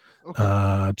 Okay.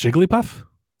 Jigglypuff,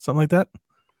 something like that.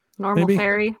 Normal maybe?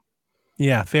 fairy.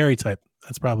 Yeah, fairy type.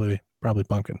 That's probably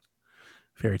Pumpkin.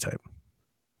 Fairy type.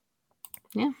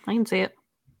 Yeah, I can see it.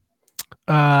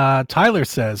 Tyler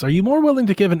says, are you more willing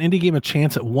to give an indie game a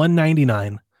chance at $1.99?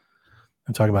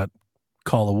 I'm talking about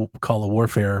Call of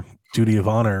Warfare, Duty of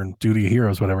Honor, and Duty of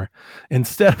Heroes, whatever,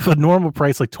 instead of a normal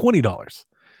price like $20.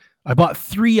 I bought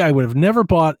 3 I would have never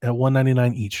bought at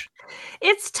 $1.99 each.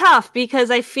 It's tough because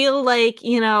I feel like,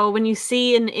 when you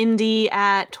see an indie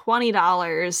at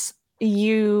 $20,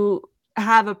 you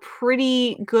have a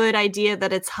pretty good idea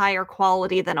that it's higher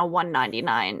quality than a $1.99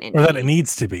 indie. Or that it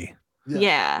needs to be.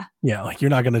 Yeah. Yeah, like you're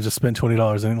not going to just spend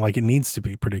 $20 and like it needs to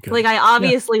be pretty good. Like I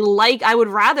obviously I would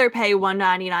rather pay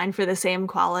 $1.99 for the same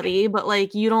quality, but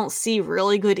like you don't see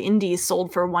really good indies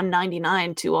sold for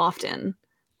 $1.99 too often.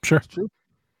 Sure.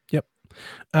 Yep.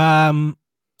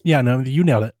 Yeah, no, you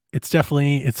nailed it. It's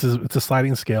definitely it's a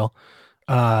sliding scale.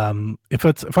 If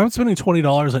I'm spending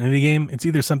 $20 on any game, it's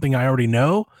either something I already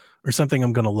know or something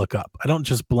I'm going to look up. I don't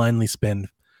just blindly spend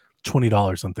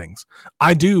 $20 on things.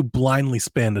 I do blindly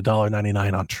spend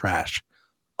 $1.99 on trash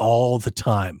all the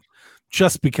time,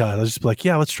 just because I just be like,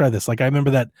 yeah, let's try this. Like I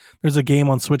remember that there's a game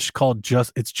on Switch called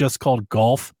it's just called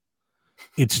Golf.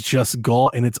 It's just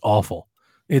golf, and it's awful.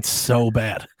 It's so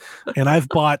bad, and I've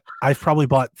probably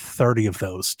bought 30 of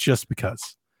those just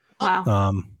because.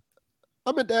 Wow.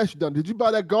 I meant to ask you, Don, did you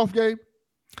buy that golf game?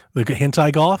 The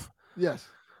hentai golf? Yes.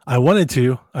 I wanted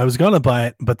to. I was going to buy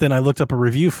it, but then I looked up a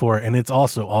review for it, and it's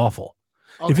also awful.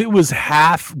 Okay. If it was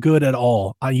half good at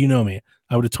all, you know me,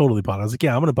 I would have totally bought it. I was like,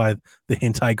 yeah, I'm going to buy the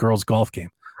hentai girls golf game.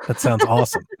 That sounds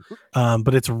awesome.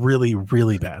 But it's really,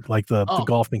 really bad. Like the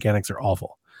golf mechanics are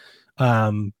awful.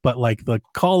 But like the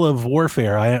Call of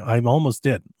Warfare, I almost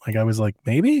did. Like I was like,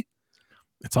 maybe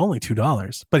it's only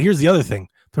 $2. But here's the other thing.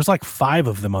 There's like 5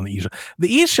 of them on the eShop. The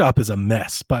eShop is a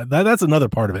mess, but that's another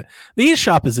part of it. The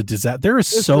eShop is a disaster. There is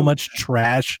so much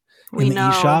trash in the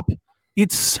eShop.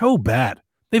 It's so bad.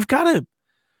 They've got to.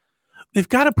 they've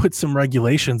got to put some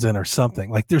regulations in or something.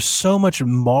 Like there's so much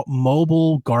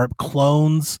mobile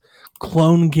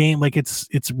clone game. Like it's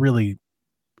really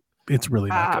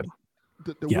not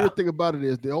good. The weird thing about it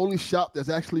is the only shop that's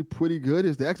actually pretty good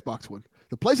is the Xbox one.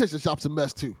 The PlayStation shop's a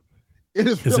mess too. It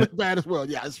is really bad as well.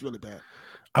 Yeah, it's really bad.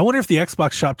 I wonder if the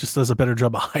Xbox shop just does a better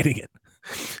job of hiding it.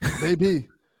 Maybe.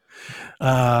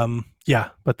 Yeah,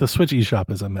 but the Switch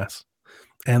eShop is a mess.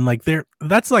 And like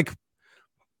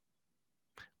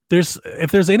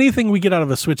if there's anything we get out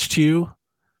of a Switch 2,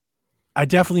 I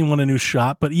definitely want a new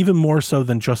shop, but even more so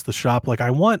than just the shop. Like I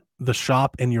want the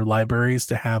shop and your libraries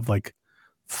to have like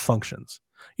functions.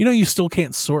 You still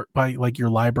can't sort by like your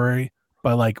library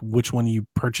by like which one you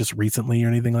purchased recently or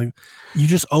anything like that. You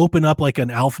just open up like an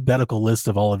alphabetical list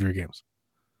of all of your games.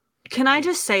 Can I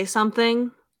just say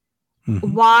something?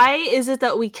 Mm-hmm. Why is it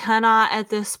that we cannot at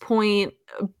this point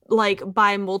like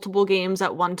buy multiple games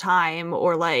at one time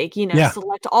or like,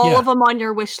 select all of them on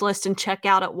your wish list and check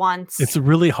out at once? It's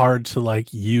really hard to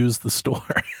like use the store.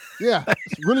 Yeah,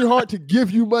 it's really hard to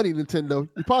give you money, Nintendo.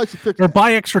 You probably should fix or that.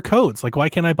 buy extra codes. Like, why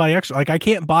can't I buy extra? Like, I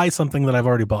can't buy something that I've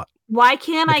already bought. Why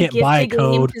can't I gift a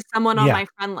game to someone on my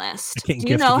friend list? Do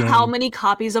you know how many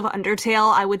copies of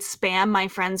Undertale I would spam my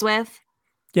friends with?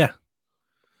 Yeah.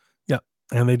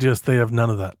 And they have none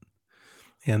of that.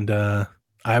 And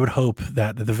I would hope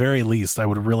that at the very least, I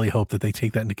would really hope that they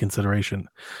take that into consideration,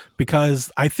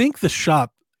 because I think the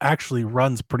shop actually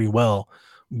runs pretty well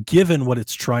given what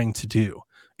it's trying to do.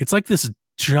 It's like this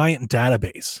giant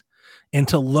database, and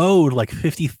to load like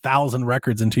 50,000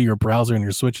 records into your browser and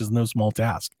your Switch is no small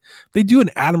task. They do an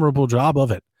admirable job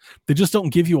of it. They just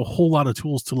don't give you a whole lot of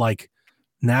tools to like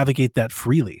navigate that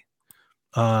freely.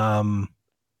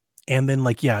 And then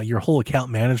like, your whole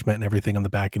account management and everything on the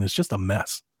back end is just a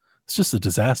mess. It's just a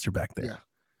disaster back there. Yeah.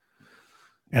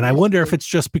 And I wonder if it's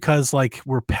just because like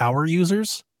we're power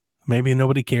users, maybe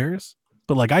nobody cares,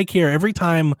 but like I care every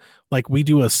time like we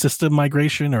do a system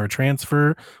migration or a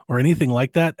transfer or anything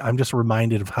like that. I'm just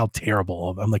reminded of how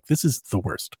terrible I'm like, this is the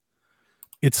worst.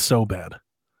 It's so bad.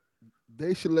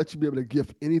 They should let you be able to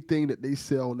gift anything that they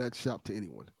sell in that shop to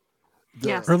anyone.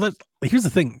 Yes. Here's the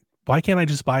thing. Why can't I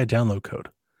just buy a download code?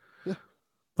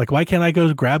 Like, why can't I go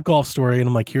to Grab Golf Story and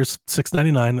I'm like, here's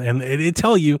 $6.99, and it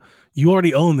tell you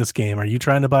already own this game. Are you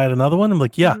trying to buy another one? I'm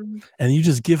like, yeah. Mm-hmm. And you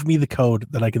just give me the code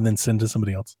that I can then send to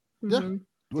somebody else. Mm-hmm.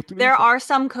 Yeah. There are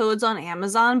some codes on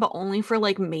Amazon, but only for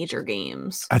like major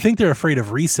games. I think they're afraid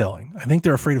of reselling. I think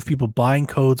they're afraid of people buying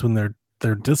codes when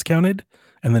they're discounted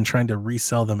and then trying to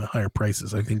resell them at higher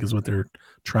prices, I think is what they're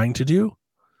trying to do.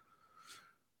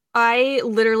 I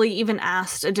literally even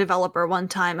asked a developer one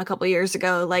time a couple years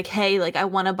ago, like, hey, like I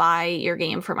want to buy your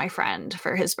game for my friend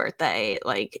for his birthday.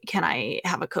 Like, can I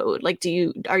have a code? Like,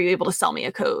 are you able to sell me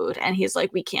a code? And he's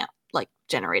like, we can't like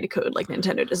generate a code. Like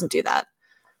Nintendo doesn't do that.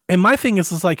 And my thing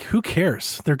is like, who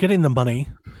cares? They're getting the money.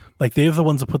 Like they're the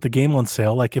ones that put the game on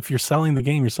sale. Like if you're selling the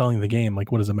game, you're selling the game.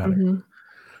 Like, what does it matter? Mm-hmm.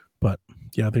 But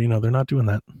yeah, they're not doing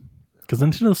that because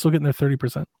Nintendo's still getting their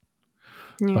 30%.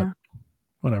 Yeah. But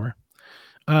whatever.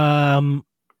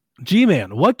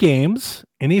 G-Man, what games,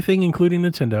 anything including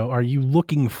Nintendo, are you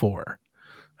looking for?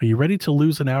 Are you ready to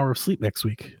lose an hour of sleep next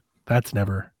week? I'm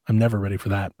never ready for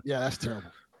that. Yeah, that's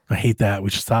terrible. I hate that.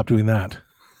 We should stop doing that.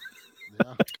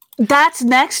 Yeah. That's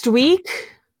next week?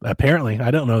 Apparently.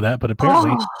 I don't know that, but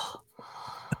apparently.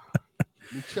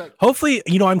 Hopefully,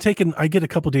 I get a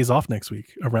couple days off next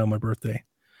week around my birthday.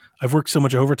 I've worked so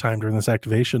much overtime during this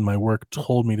activation. My work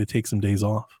told me to take some days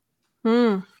off.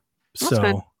 So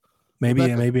good.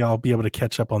 maybe I'll be able to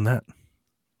catch up on that.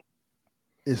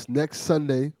 It's next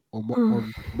Sunday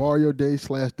on Mario Day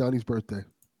 / Donnie's birthday.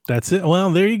 That's it.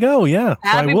 Well, there you go. Yeah.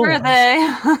 Happy birthday.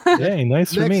 Hey,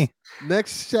 nice for me.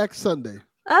 Next Shaq Sunday.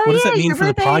 Oh, what does that mean for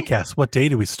the podcast? What day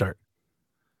do we start?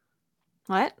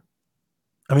 What?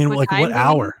 I mean, like what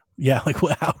hour? Yeah, like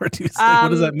what hour do you start? What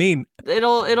does that mean?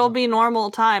 It'll be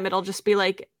normal time. It'll just be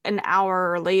like an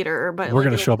hour later, but we're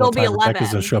gonna show up on time.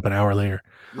 Rebecca's gonna show up an hour later.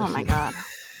 Oh my god.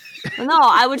 No,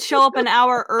 I would show up an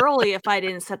hour early if I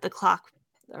didn't set the clock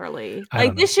early.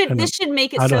 Like this should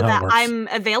make it so that I'm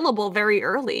available very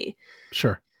early.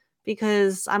 Sure.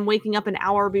 Because I'm waking up an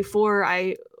hour before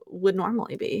I would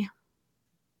normally be.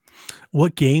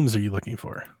 What games are you looking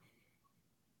for?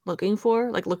 Looking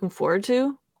forward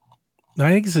to? I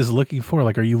think this is looking for.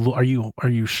 Like, are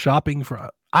you shopping for?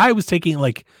 I was taking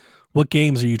like, what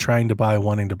games are you trying to buy,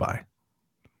 wanting to buy?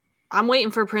 I'm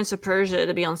waiting for Prince of Persia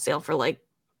to be on sale for like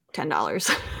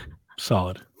 $10.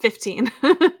 Solid. 15.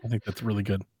 I think that's really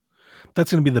good.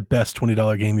 That's going to be the best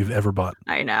 $20 game you've ever bought.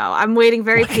 I know. I'm waiting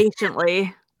very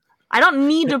patiently. I don't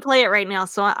need to play it right now,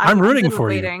 so I'm rooting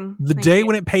for you. The day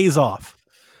when it pays off.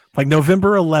 Like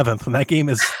November 11th, when that game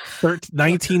is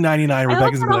 1999,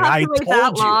 Rebecca's gonna be like, I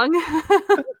told you. Long.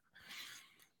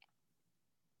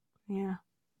 Yeah.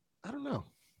 I don't know.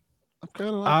 I'm kind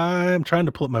of I'm trying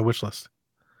to pull up my wish list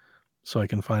so I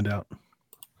can find out.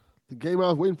 The game I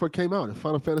was waiting for came out. It's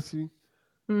Final Fantasy.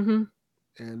 Mm-hmm.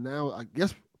 And now I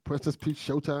guess Princess Peach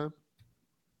Showtime.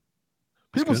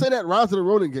 People say that Rise of the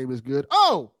Ronin game is good.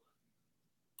 Oh,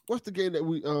 what's the game that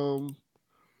we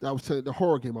that I was telling the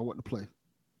horror game I want to play?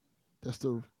 That's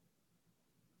the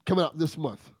coming out this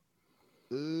month.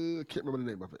 I can't remember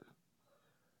the name of it.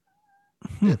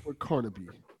 Edward Carnaby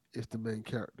is the main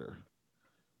character.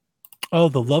 Oh,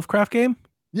 the Lovecraft game?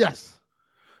 Yes.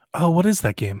 Oh, what is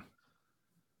that game?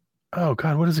 Oh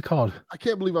God, what is it called? I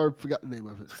can't believe I forgot the name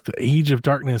of it. The Age of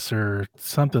Darkness or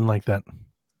something like that.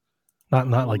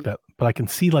 Not like that, but I can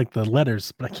see like the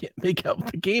letters, but I can't make out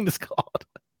what the game is called.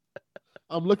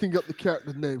 I'm looking up the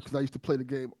character's name because I used to play the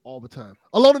game all the time.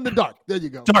 Alone in the Dark. There you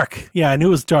go. Dark. Yeah, I knew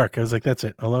it was dark. I was like, that's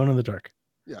it. Alone in the Dark.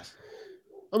 Yes.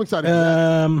 I'm excited for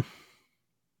that.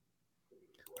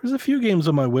 There's a few games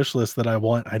on my wish list that I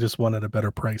want. I just want at a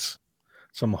better price.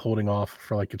 So I'm holding off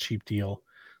for like a cheap deal.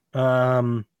 I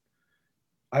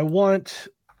want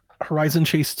Horizon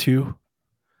Chase 2.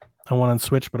 I want on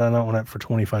Switch, but I don't want it for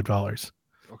 $25.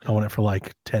 Okay. I want it for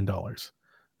like $10.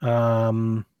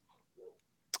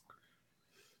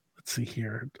 Let's see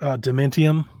here.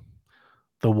 Dementium,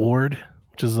 The Ward,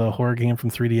 which is a horror game from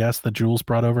 3DS that Jules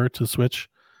brought over to Switch.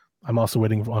 I'm also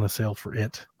waiting on a sale for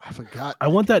it. I forgot. I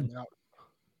want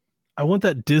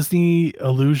that Disney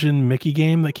Illusion Mickey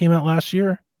game that came out last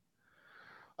year.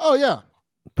 Oh yeah.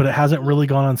 But it hasn't really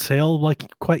gone on sale like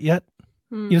quite yet.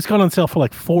 It's gone on sale for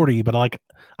like $40, but like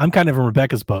I'm kind of in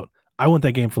Rebecca's boat. I want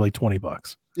that game for like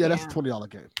 $20. Yeah, that's a $20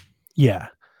 game. Yeah.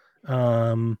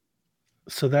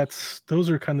 So those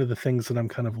are kind of the things that I'm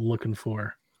kind of looking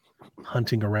for,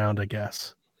 hunting around, I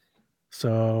guess.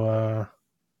 So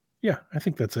yeah, I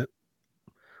think that's it.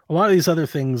 A lot of these other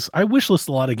things, I wish list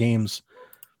a lot of games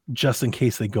just in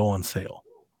case they go on sale.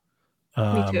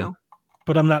 Me too.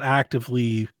 But I'm not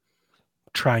actively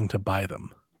trying to buy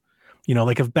them. You know,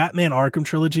 like if Batman Arkham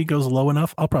Trilogy goes low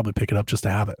enough, I'll probably pick it up just to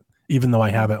have it, even though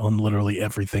I have it on literally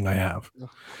everything I have.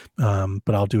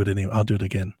 But I'll do it anyway. I'll do it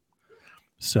again.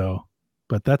 So,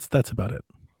 but that's about it.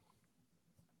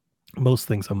 Most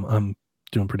things I'm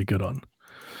doing pretty good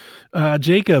on.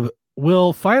 Jacob,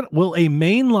 will a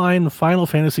mainline Final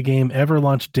Fantasy game ever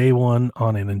launch day one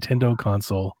on a Nintendo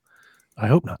console? I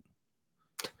hope not.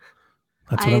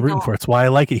 That's what I'm rooting for. It's why I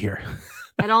like it here.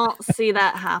 I don't see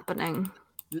that happening.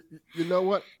 You know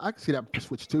what? I can see that for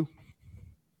Switch too.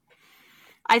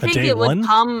 I think it would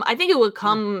come. I think it would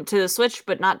come to the Switch,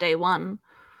 but not day one.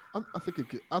 I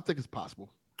think it's possible.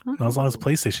 Not as long as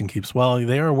PlayStation keeps. Well,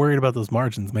 they are worried about those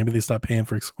margins. Maybe they stop paying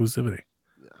for exclusivity.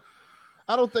 Yeah,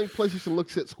 I don't think PlayStation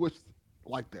looks at Switch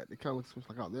like that. They kind of look at Switch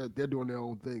like, oh, they're doing their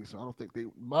own thing. So I don't think they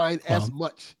mind as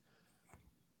much.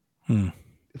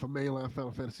 If a mainline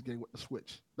Final Fantasy game with the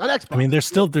Switch, not Xbox. I mean, they're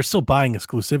still buying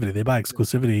exclusivity. They buy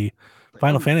exclusivity. Yeah.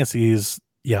 Final Fantasy is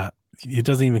it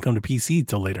doesn't even come to PC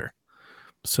till later.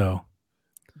 So,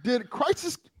 did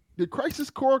Crisis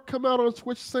Core come out on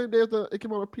Switch the same day as it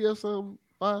came out on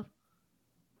PS5?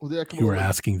 You were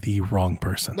asking the wrong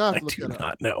person. I do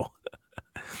not know.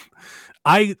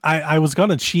 I was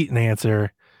gonna cheat and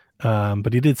answer,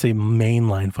 but he did say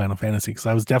mainline Final Fantasy because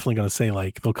I was definitely gonna say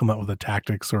like they'll come out with a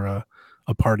tactics or a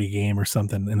party game or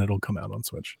something and it'll come out on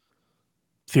Switch.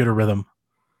 Theater Rhythm,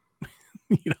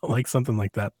 like something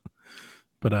like that.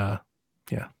 But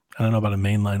yeah, I don't know about a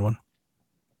mainline one.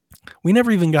 We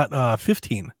never even got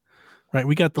 15, right?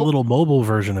 We got the little mobile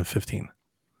version of 15,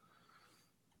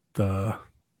 the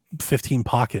 15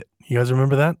 Pocket. You guys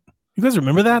remember that? You guys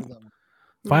remember that?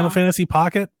 Final Fantasy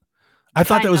Pocket? I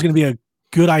thought that was going to be a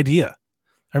good idea.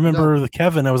 I remember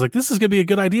Kevin, I was like, this is going to be a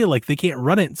good idea. Like they can't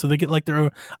run it. So they get like their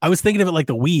own. I was thinking of it like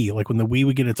the Wii, like when the Wii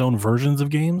would get its own versions of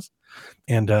games,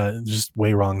 and just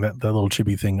way wrong. That little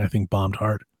chibi thing, I think, bombed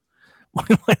hard.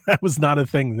 That was not a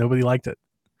thing. Nobody liked it.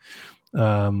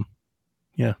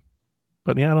 Yeah,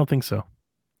 but yeah, I don't think so.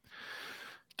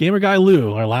 Gamer Guy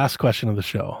Lou, our last question of the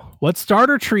show. What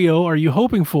starter trio are you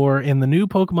hoping for in the new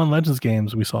Pokemon Legends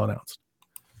games we saw announced?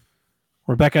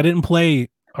 Rebecca, I didn't play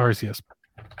Arceus.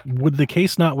 Would they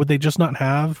just not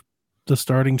have the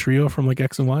starting trio from like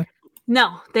X and Y?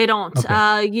 No, they don't.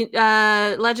 Okay.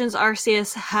 Legends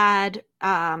Arceus had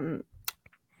Cyndaquil,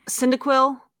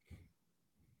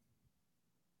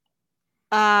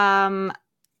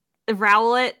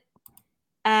 Rowlet,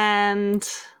 and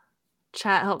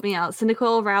chat help me out.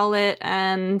 Cyndaquil, Rowlet,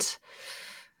 and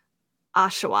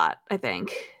Oshawott, I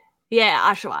think.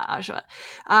 Yeah,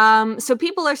 Oshawa. So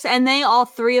people are saying they all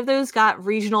three of those got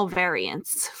regional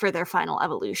variants for their final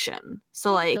evolution.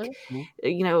 So like, Okay,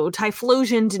 cool.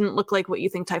 Typhlosion didn't look like what you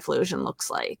think Typhlosion looks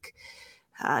like.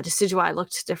 Decidueye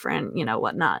looked different,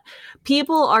 whatnot.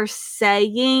 People are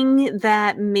saying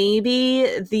that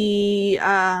maybe the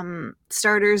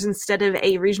starters, instead of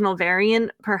a regional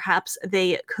variant, perhaps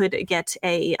they could get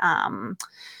a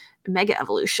mega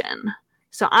evolution.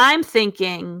 So I'm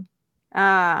thinking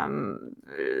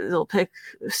they'll pick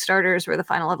starters where the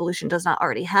final evolution does not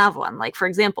already have one. Like, for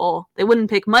example, they wouldn't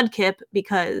pick Mudkip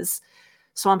because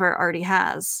Swampert already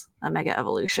has a mega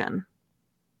evolution.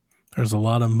 There's a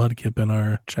lot of Mudkip in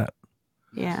our chat.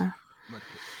 Yeah.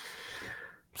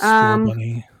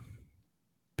 Scorbunny.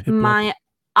 My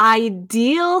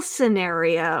ideal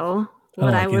scenario,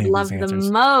 what I would love the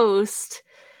most,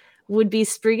 would be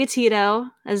Sprigatito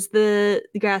as the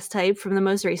grass type from the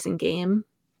most recent game.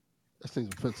 That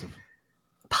seems offensive.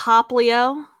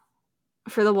 Poplio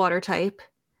for the water type.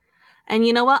 And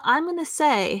you know what? I'm going to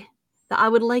say that I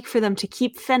would like for them to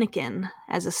keep Fennekin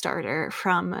as a starter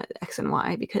from X and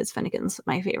Y because Fennekin's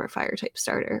my favorite fire type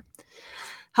starter.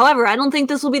 However, I don't think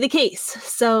this will be the case.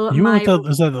 So you want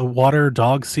is that the water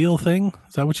dog seal thing?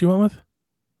 Is that what you went with?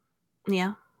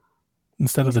 Yeah.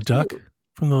 Instead of the duck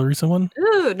from the recent one?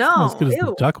 Ooh, no. Not as good as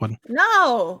the duck one.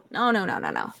 No.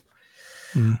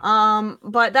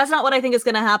 But that's not what I think is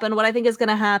going to happen. What I think is going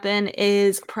to happen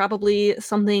is probably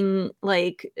something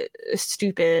like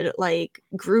stupid, like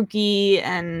Grookey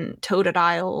and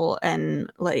Totodile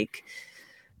and like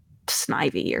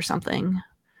Snivy or something.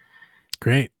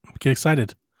 Great. Get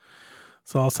excited.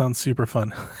 This all sounds super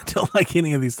fun. I don't like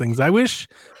any of these things. I wish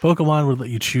Pokemon would let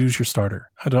you choose your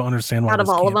starter. I don't understand why out of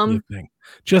all of them.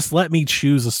 Just let me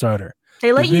choose a starter.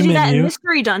 They let you do that in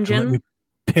Mystery Dungeon. Let me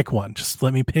pick one. Just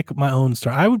let me pick my own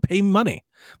starter. I would pay money.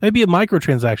 That'd be a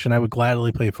microtransaction I would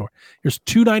gladly pay for. Here's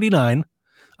 $2.99.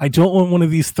 I don't want one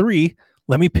of these three.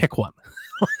 Let me pick one.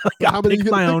 How many you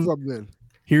get my own? From, then?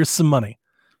 Here's some money.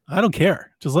 I don't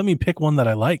care. Just let me pick one that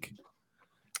I like.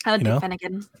 I would pick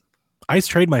Fennekin. I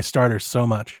trade my starters so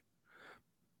much.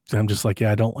 So I'm just like,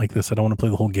 I don't like this. I don't want to play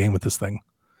the whole game with this thing.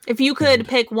 If you could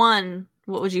pick one,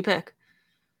 what would you pick?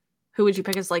 Who would you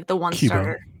pick as like the one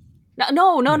starter?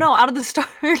 No. Out of the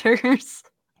starters.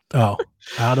 Oh,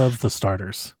 out of the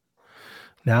starters.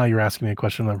 Now you're asking me a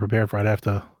question I'm prepared for. I'd have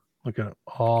to look at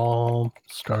all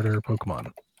starter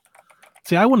Pokemon.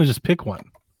 See, I want to just pick one.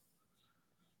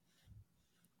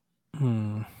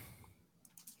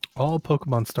 All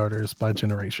Pokemon starters by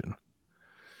generation.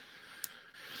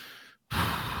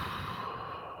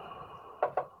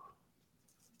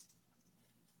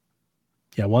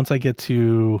 Yeah, once I get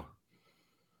to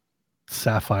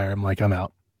Sapphire, I'm like, I'm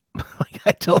out.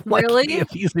 I don't like any of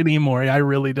these anymore. I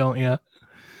really don't. Yeah.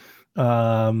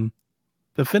 The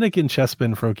Fennekin,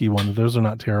 Chespin, Froakie one, those are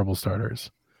not terrible starters.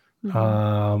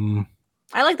 I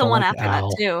like the one after that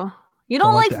too. You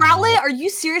don't like Rowlet? Are you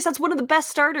serious? That's one of the best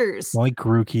starters. Don't like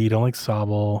Grookey. Don't like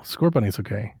Sobble. Scorbunny's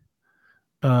okay.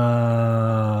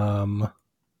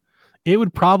 It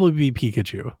would probably be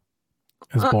Pikachu.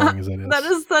 As boring as it is. That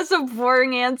is such a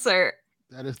boring answer.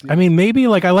 That is. I mean, maybe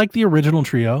like I like the original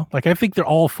trio. Like I think they're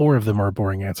all four of them are a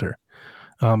boring answer,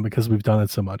 because we've done it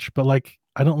so much. But like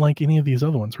I don't like any of these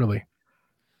other ones really.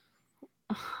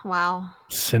 Wow.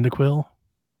 Cyndaquil.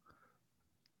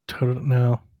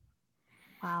 No.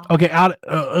 Wow. Okay,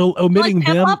 omitting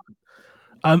them.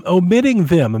 I'm omitting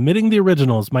them. Omitting the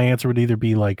originals. My answer would either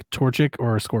be like Torchic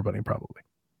or Scorbunny, probably.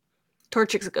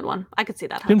 Torchic's a good one. I could see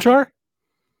that. Chimchar?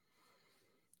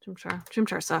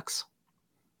 Chimchar sucks.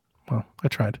 Well, I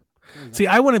tried. See,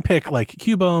 I want to pick like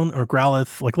Cubone or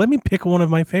Growlithe. Like, let me pick one of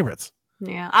my favorites.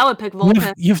 Yeah, I would pick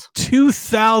Vulpix. You have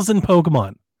 2,000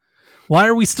 Pokemon. Why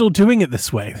are we still doing it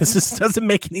this way? This just doesn't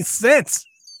make any sense.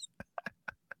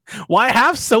 Why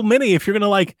have so many if you're going to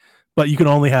like, but you can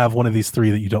only have one of these three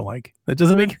that you don't like? That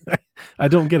doesn't make, I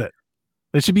don't get it.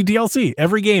 It should be DLC.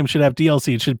 Every game should have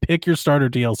DLC. It should pick your starter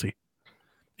DLC.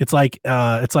 It's like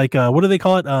what do they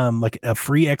call it? Like a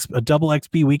double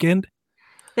XP weekend.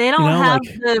 They don't have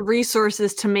the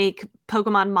resources to make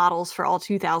Pokemon models for all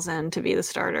 2,000 to be the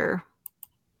starter.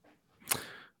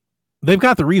 They've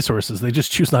got the resources. They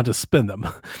just choose not to spend them.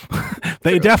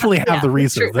 They definitely have the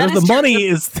resources. The money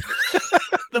is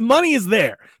the money is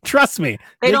there. Trust me.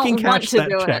 They don't can catch that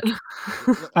check.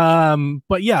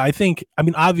 But yeah, I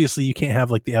mean, obviously you can't have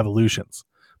like the evolutions,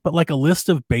 but like a list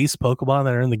of base Pokemon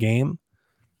that are in the game,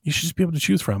 you should just be able to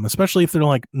choose from, especially if they're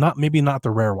like not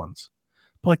the rare ones,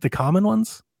 but like the common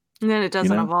ones. And then it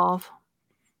doesn't evolve.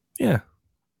 Yeah.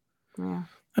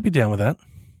 I'd be down with that.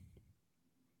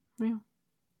 Yeah.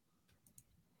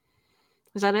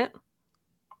 Is that it?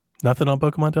 Nothing on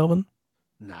Pokemon, Delvin?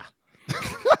 Nah.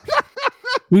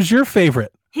 Who's your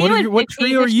favorite? What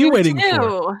trio are you waiting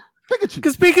for? Pikachu.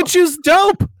 Because Pikachu's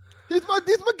dope. He's my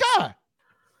guy.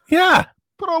 Yeah.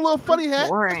 Put on a little funny hat.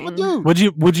 Boring. That's my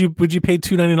dude. Would you pay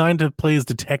 $2.99 to play as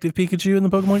Detective Pikachu in the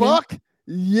Pokemon Fuck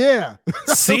yeah.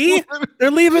 See?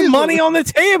 They're leaving money on the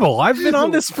table. I've been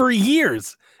on this for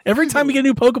years. Every time we get a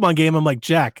new Pokemon game, I'm like,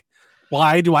 Jack,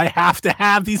 why do I have to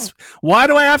have these? Why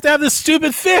do I have to have this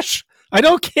stupid fish? I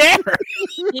don't care.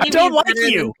 I don't like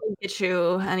you.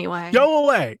 Pikachu, anyway. Go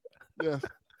away. Yes.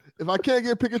 If I can't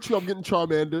get Pikachu, I'm getting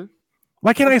Charmander.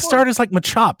 Why can't I start as like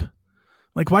Machop?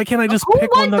 Like, why can't I just Who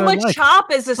pick one that I like?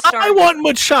 Machop as a starter? I want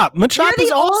Machop. Machop You're is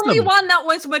the awesome. only one that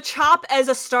wants Machop as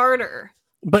a starter.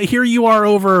 But here you are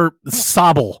over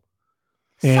Sobble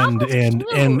and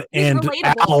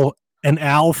relatable.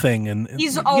 Owl thing and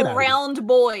He's get a out of here. round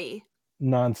boy.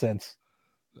 Nonsense.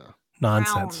 No.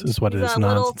 Nonsense Round. is what it He's is. a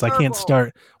little Nonsense. I can't purple.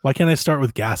 start. Why can't I start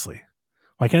with Ghastly?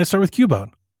 Why can't I start with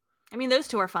Cubone? I mean, those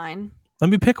two are fine.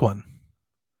 Let me pick one.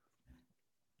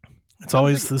 It's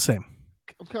always the same.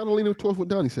 I'm kind of leaning towards what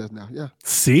Donnie says now. Yeah.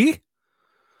 See?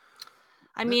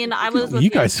 I mean, I was with You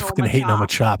guys until fucking hating on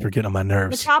Machop. Machop. You're getting on my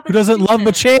nerves. Machop Who is doesn't love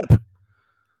stupid. Machamp?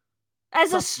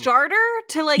 As a starter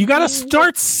to like You got to be-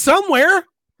 start somewhere.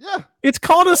 Yeah. It's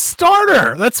called a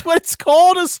starter. That's what it's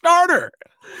called, a starter.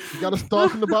 You got to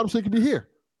start from the bottom so you can be here.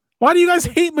 Why do you guys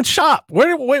hate Machop?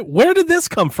 Where did this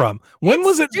come from? When It's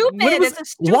was it? Stupid. When was It's a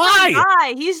stupid why?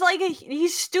 guy.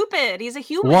 He's stupid. He's a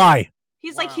human. Why?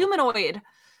 He's like Wow. humanoid.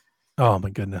 Oh my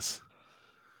goodness.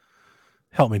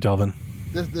 Help me, Delvin.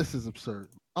 This is absurd.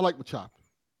 I like Machop.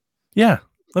 Yeah.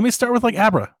 Let me start with like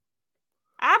Abra.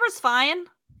 Abra's fine.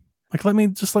 Like let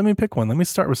me pick one. Let me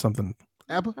start with something.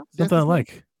 Abba? Something I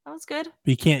like. That was good.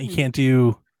 But you can't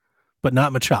do but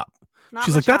not Machop. Not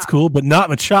She's like, that's Machop. cool, but not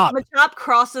Machop. Machop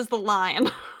crosses the line.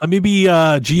 Let me be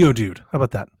Geodude. How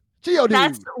about that? Geodude.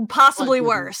 That's possibly Geodude.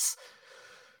 worse.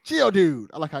 Geodude.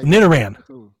 I like how you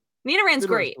Nidoran. Nidoran's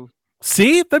great.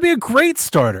 See? That'd be a great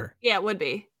starter. Yeah, it would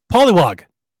be. Poliwag.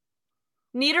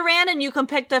 Nidoran, and you can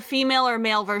pick the female or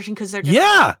male version because they're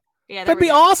Yeah. yeah. there That'd we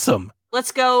be go. awesome.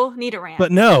 Let's go, Nidoran.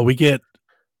 But no, we get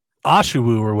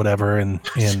Ashuwu or whatever and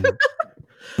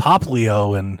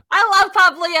Poplio and I love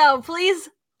Poplio. Please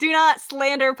do not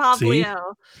slander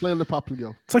Poplio. Playing the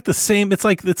Poplio. it's like the same. It's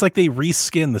like they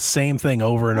reskin the same thing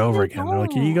over and over again. They're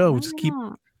like, here you go. Just keep.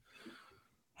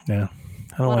 Yeah,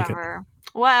 I don't like it.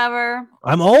 Whatever.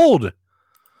 I'm old.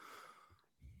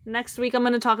 Next week I'm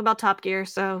going to talk about Top Gear,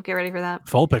 so get ready for that.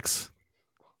 Vulpix.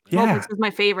 Yeah, Vulpix is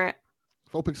my favorite.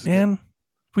 Vulpix is man.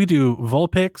 We do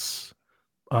Vulpix,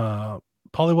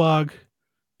 Poliwag,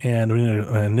 and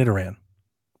Nidoran.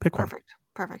 Pick one.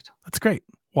 Perfect. That's great.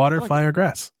 Water, I like fire,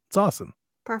 grass. It's awesome.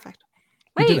 Perfect.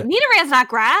 We Wait, did it. Nidoran's not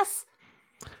grass.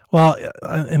 Well,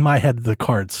 in my head, the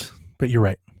cards. But you're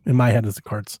right. In my head, is the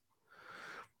cards.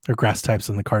 They're grass types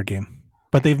in the card game.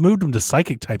 But they've moved them to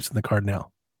psychic types in the card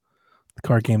now. The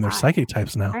card game, they're Why? psychic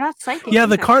types now. They're not psychic. Yeah,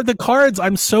 the either. cards.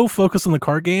 I'm so focused on the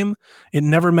card game, it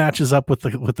never matches up with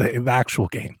the actual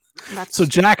game. That's So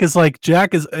Jack is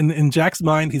in Jack's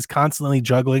mind, he's constantly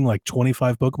juggling like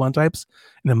 25 Pokemon types,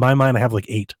 and in my mind, I have like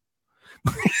 8.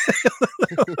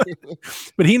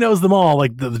 But he knows them all,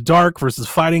 like the dark versus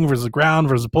fighting versus ground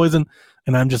versus poison,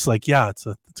 and I'm just like, yeah, it's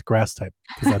a grass type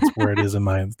because that's where it is in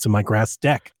my grass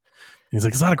deck. And he's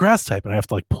like, it's not a grass type, and I have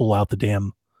to like pull out the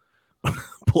damn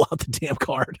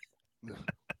card.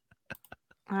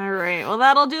 All right. Well,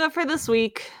 that'll do it for this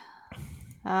week.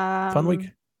 Fun week.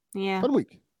 Yeah. Fun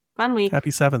week. Fun week. Happy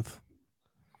 7th.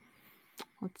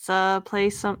 Let's play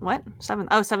some what?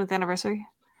 7th anniversary.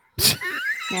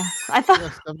 Yeah. I thought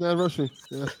Yes, 7th anniversary.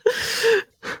 Yeah.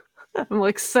 I'm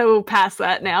like so past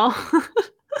that now.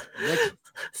 Next,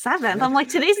 7th. I'm like,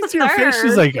 today's the It's your face. 3rd.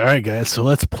 She's like, all right, guys, so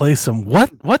let's play some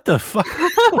what the fuck?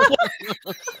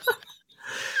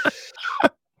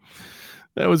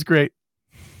 That was great.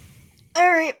 All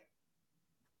right.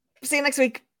 See you next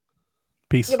week.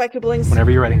 Peace. Goodbye, Kooplings.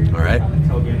 Whenever you're ready. All right.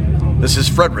 This is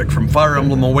Frederick from Fire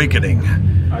Emblem Awakening.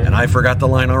 And I forgot the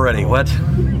line already. What?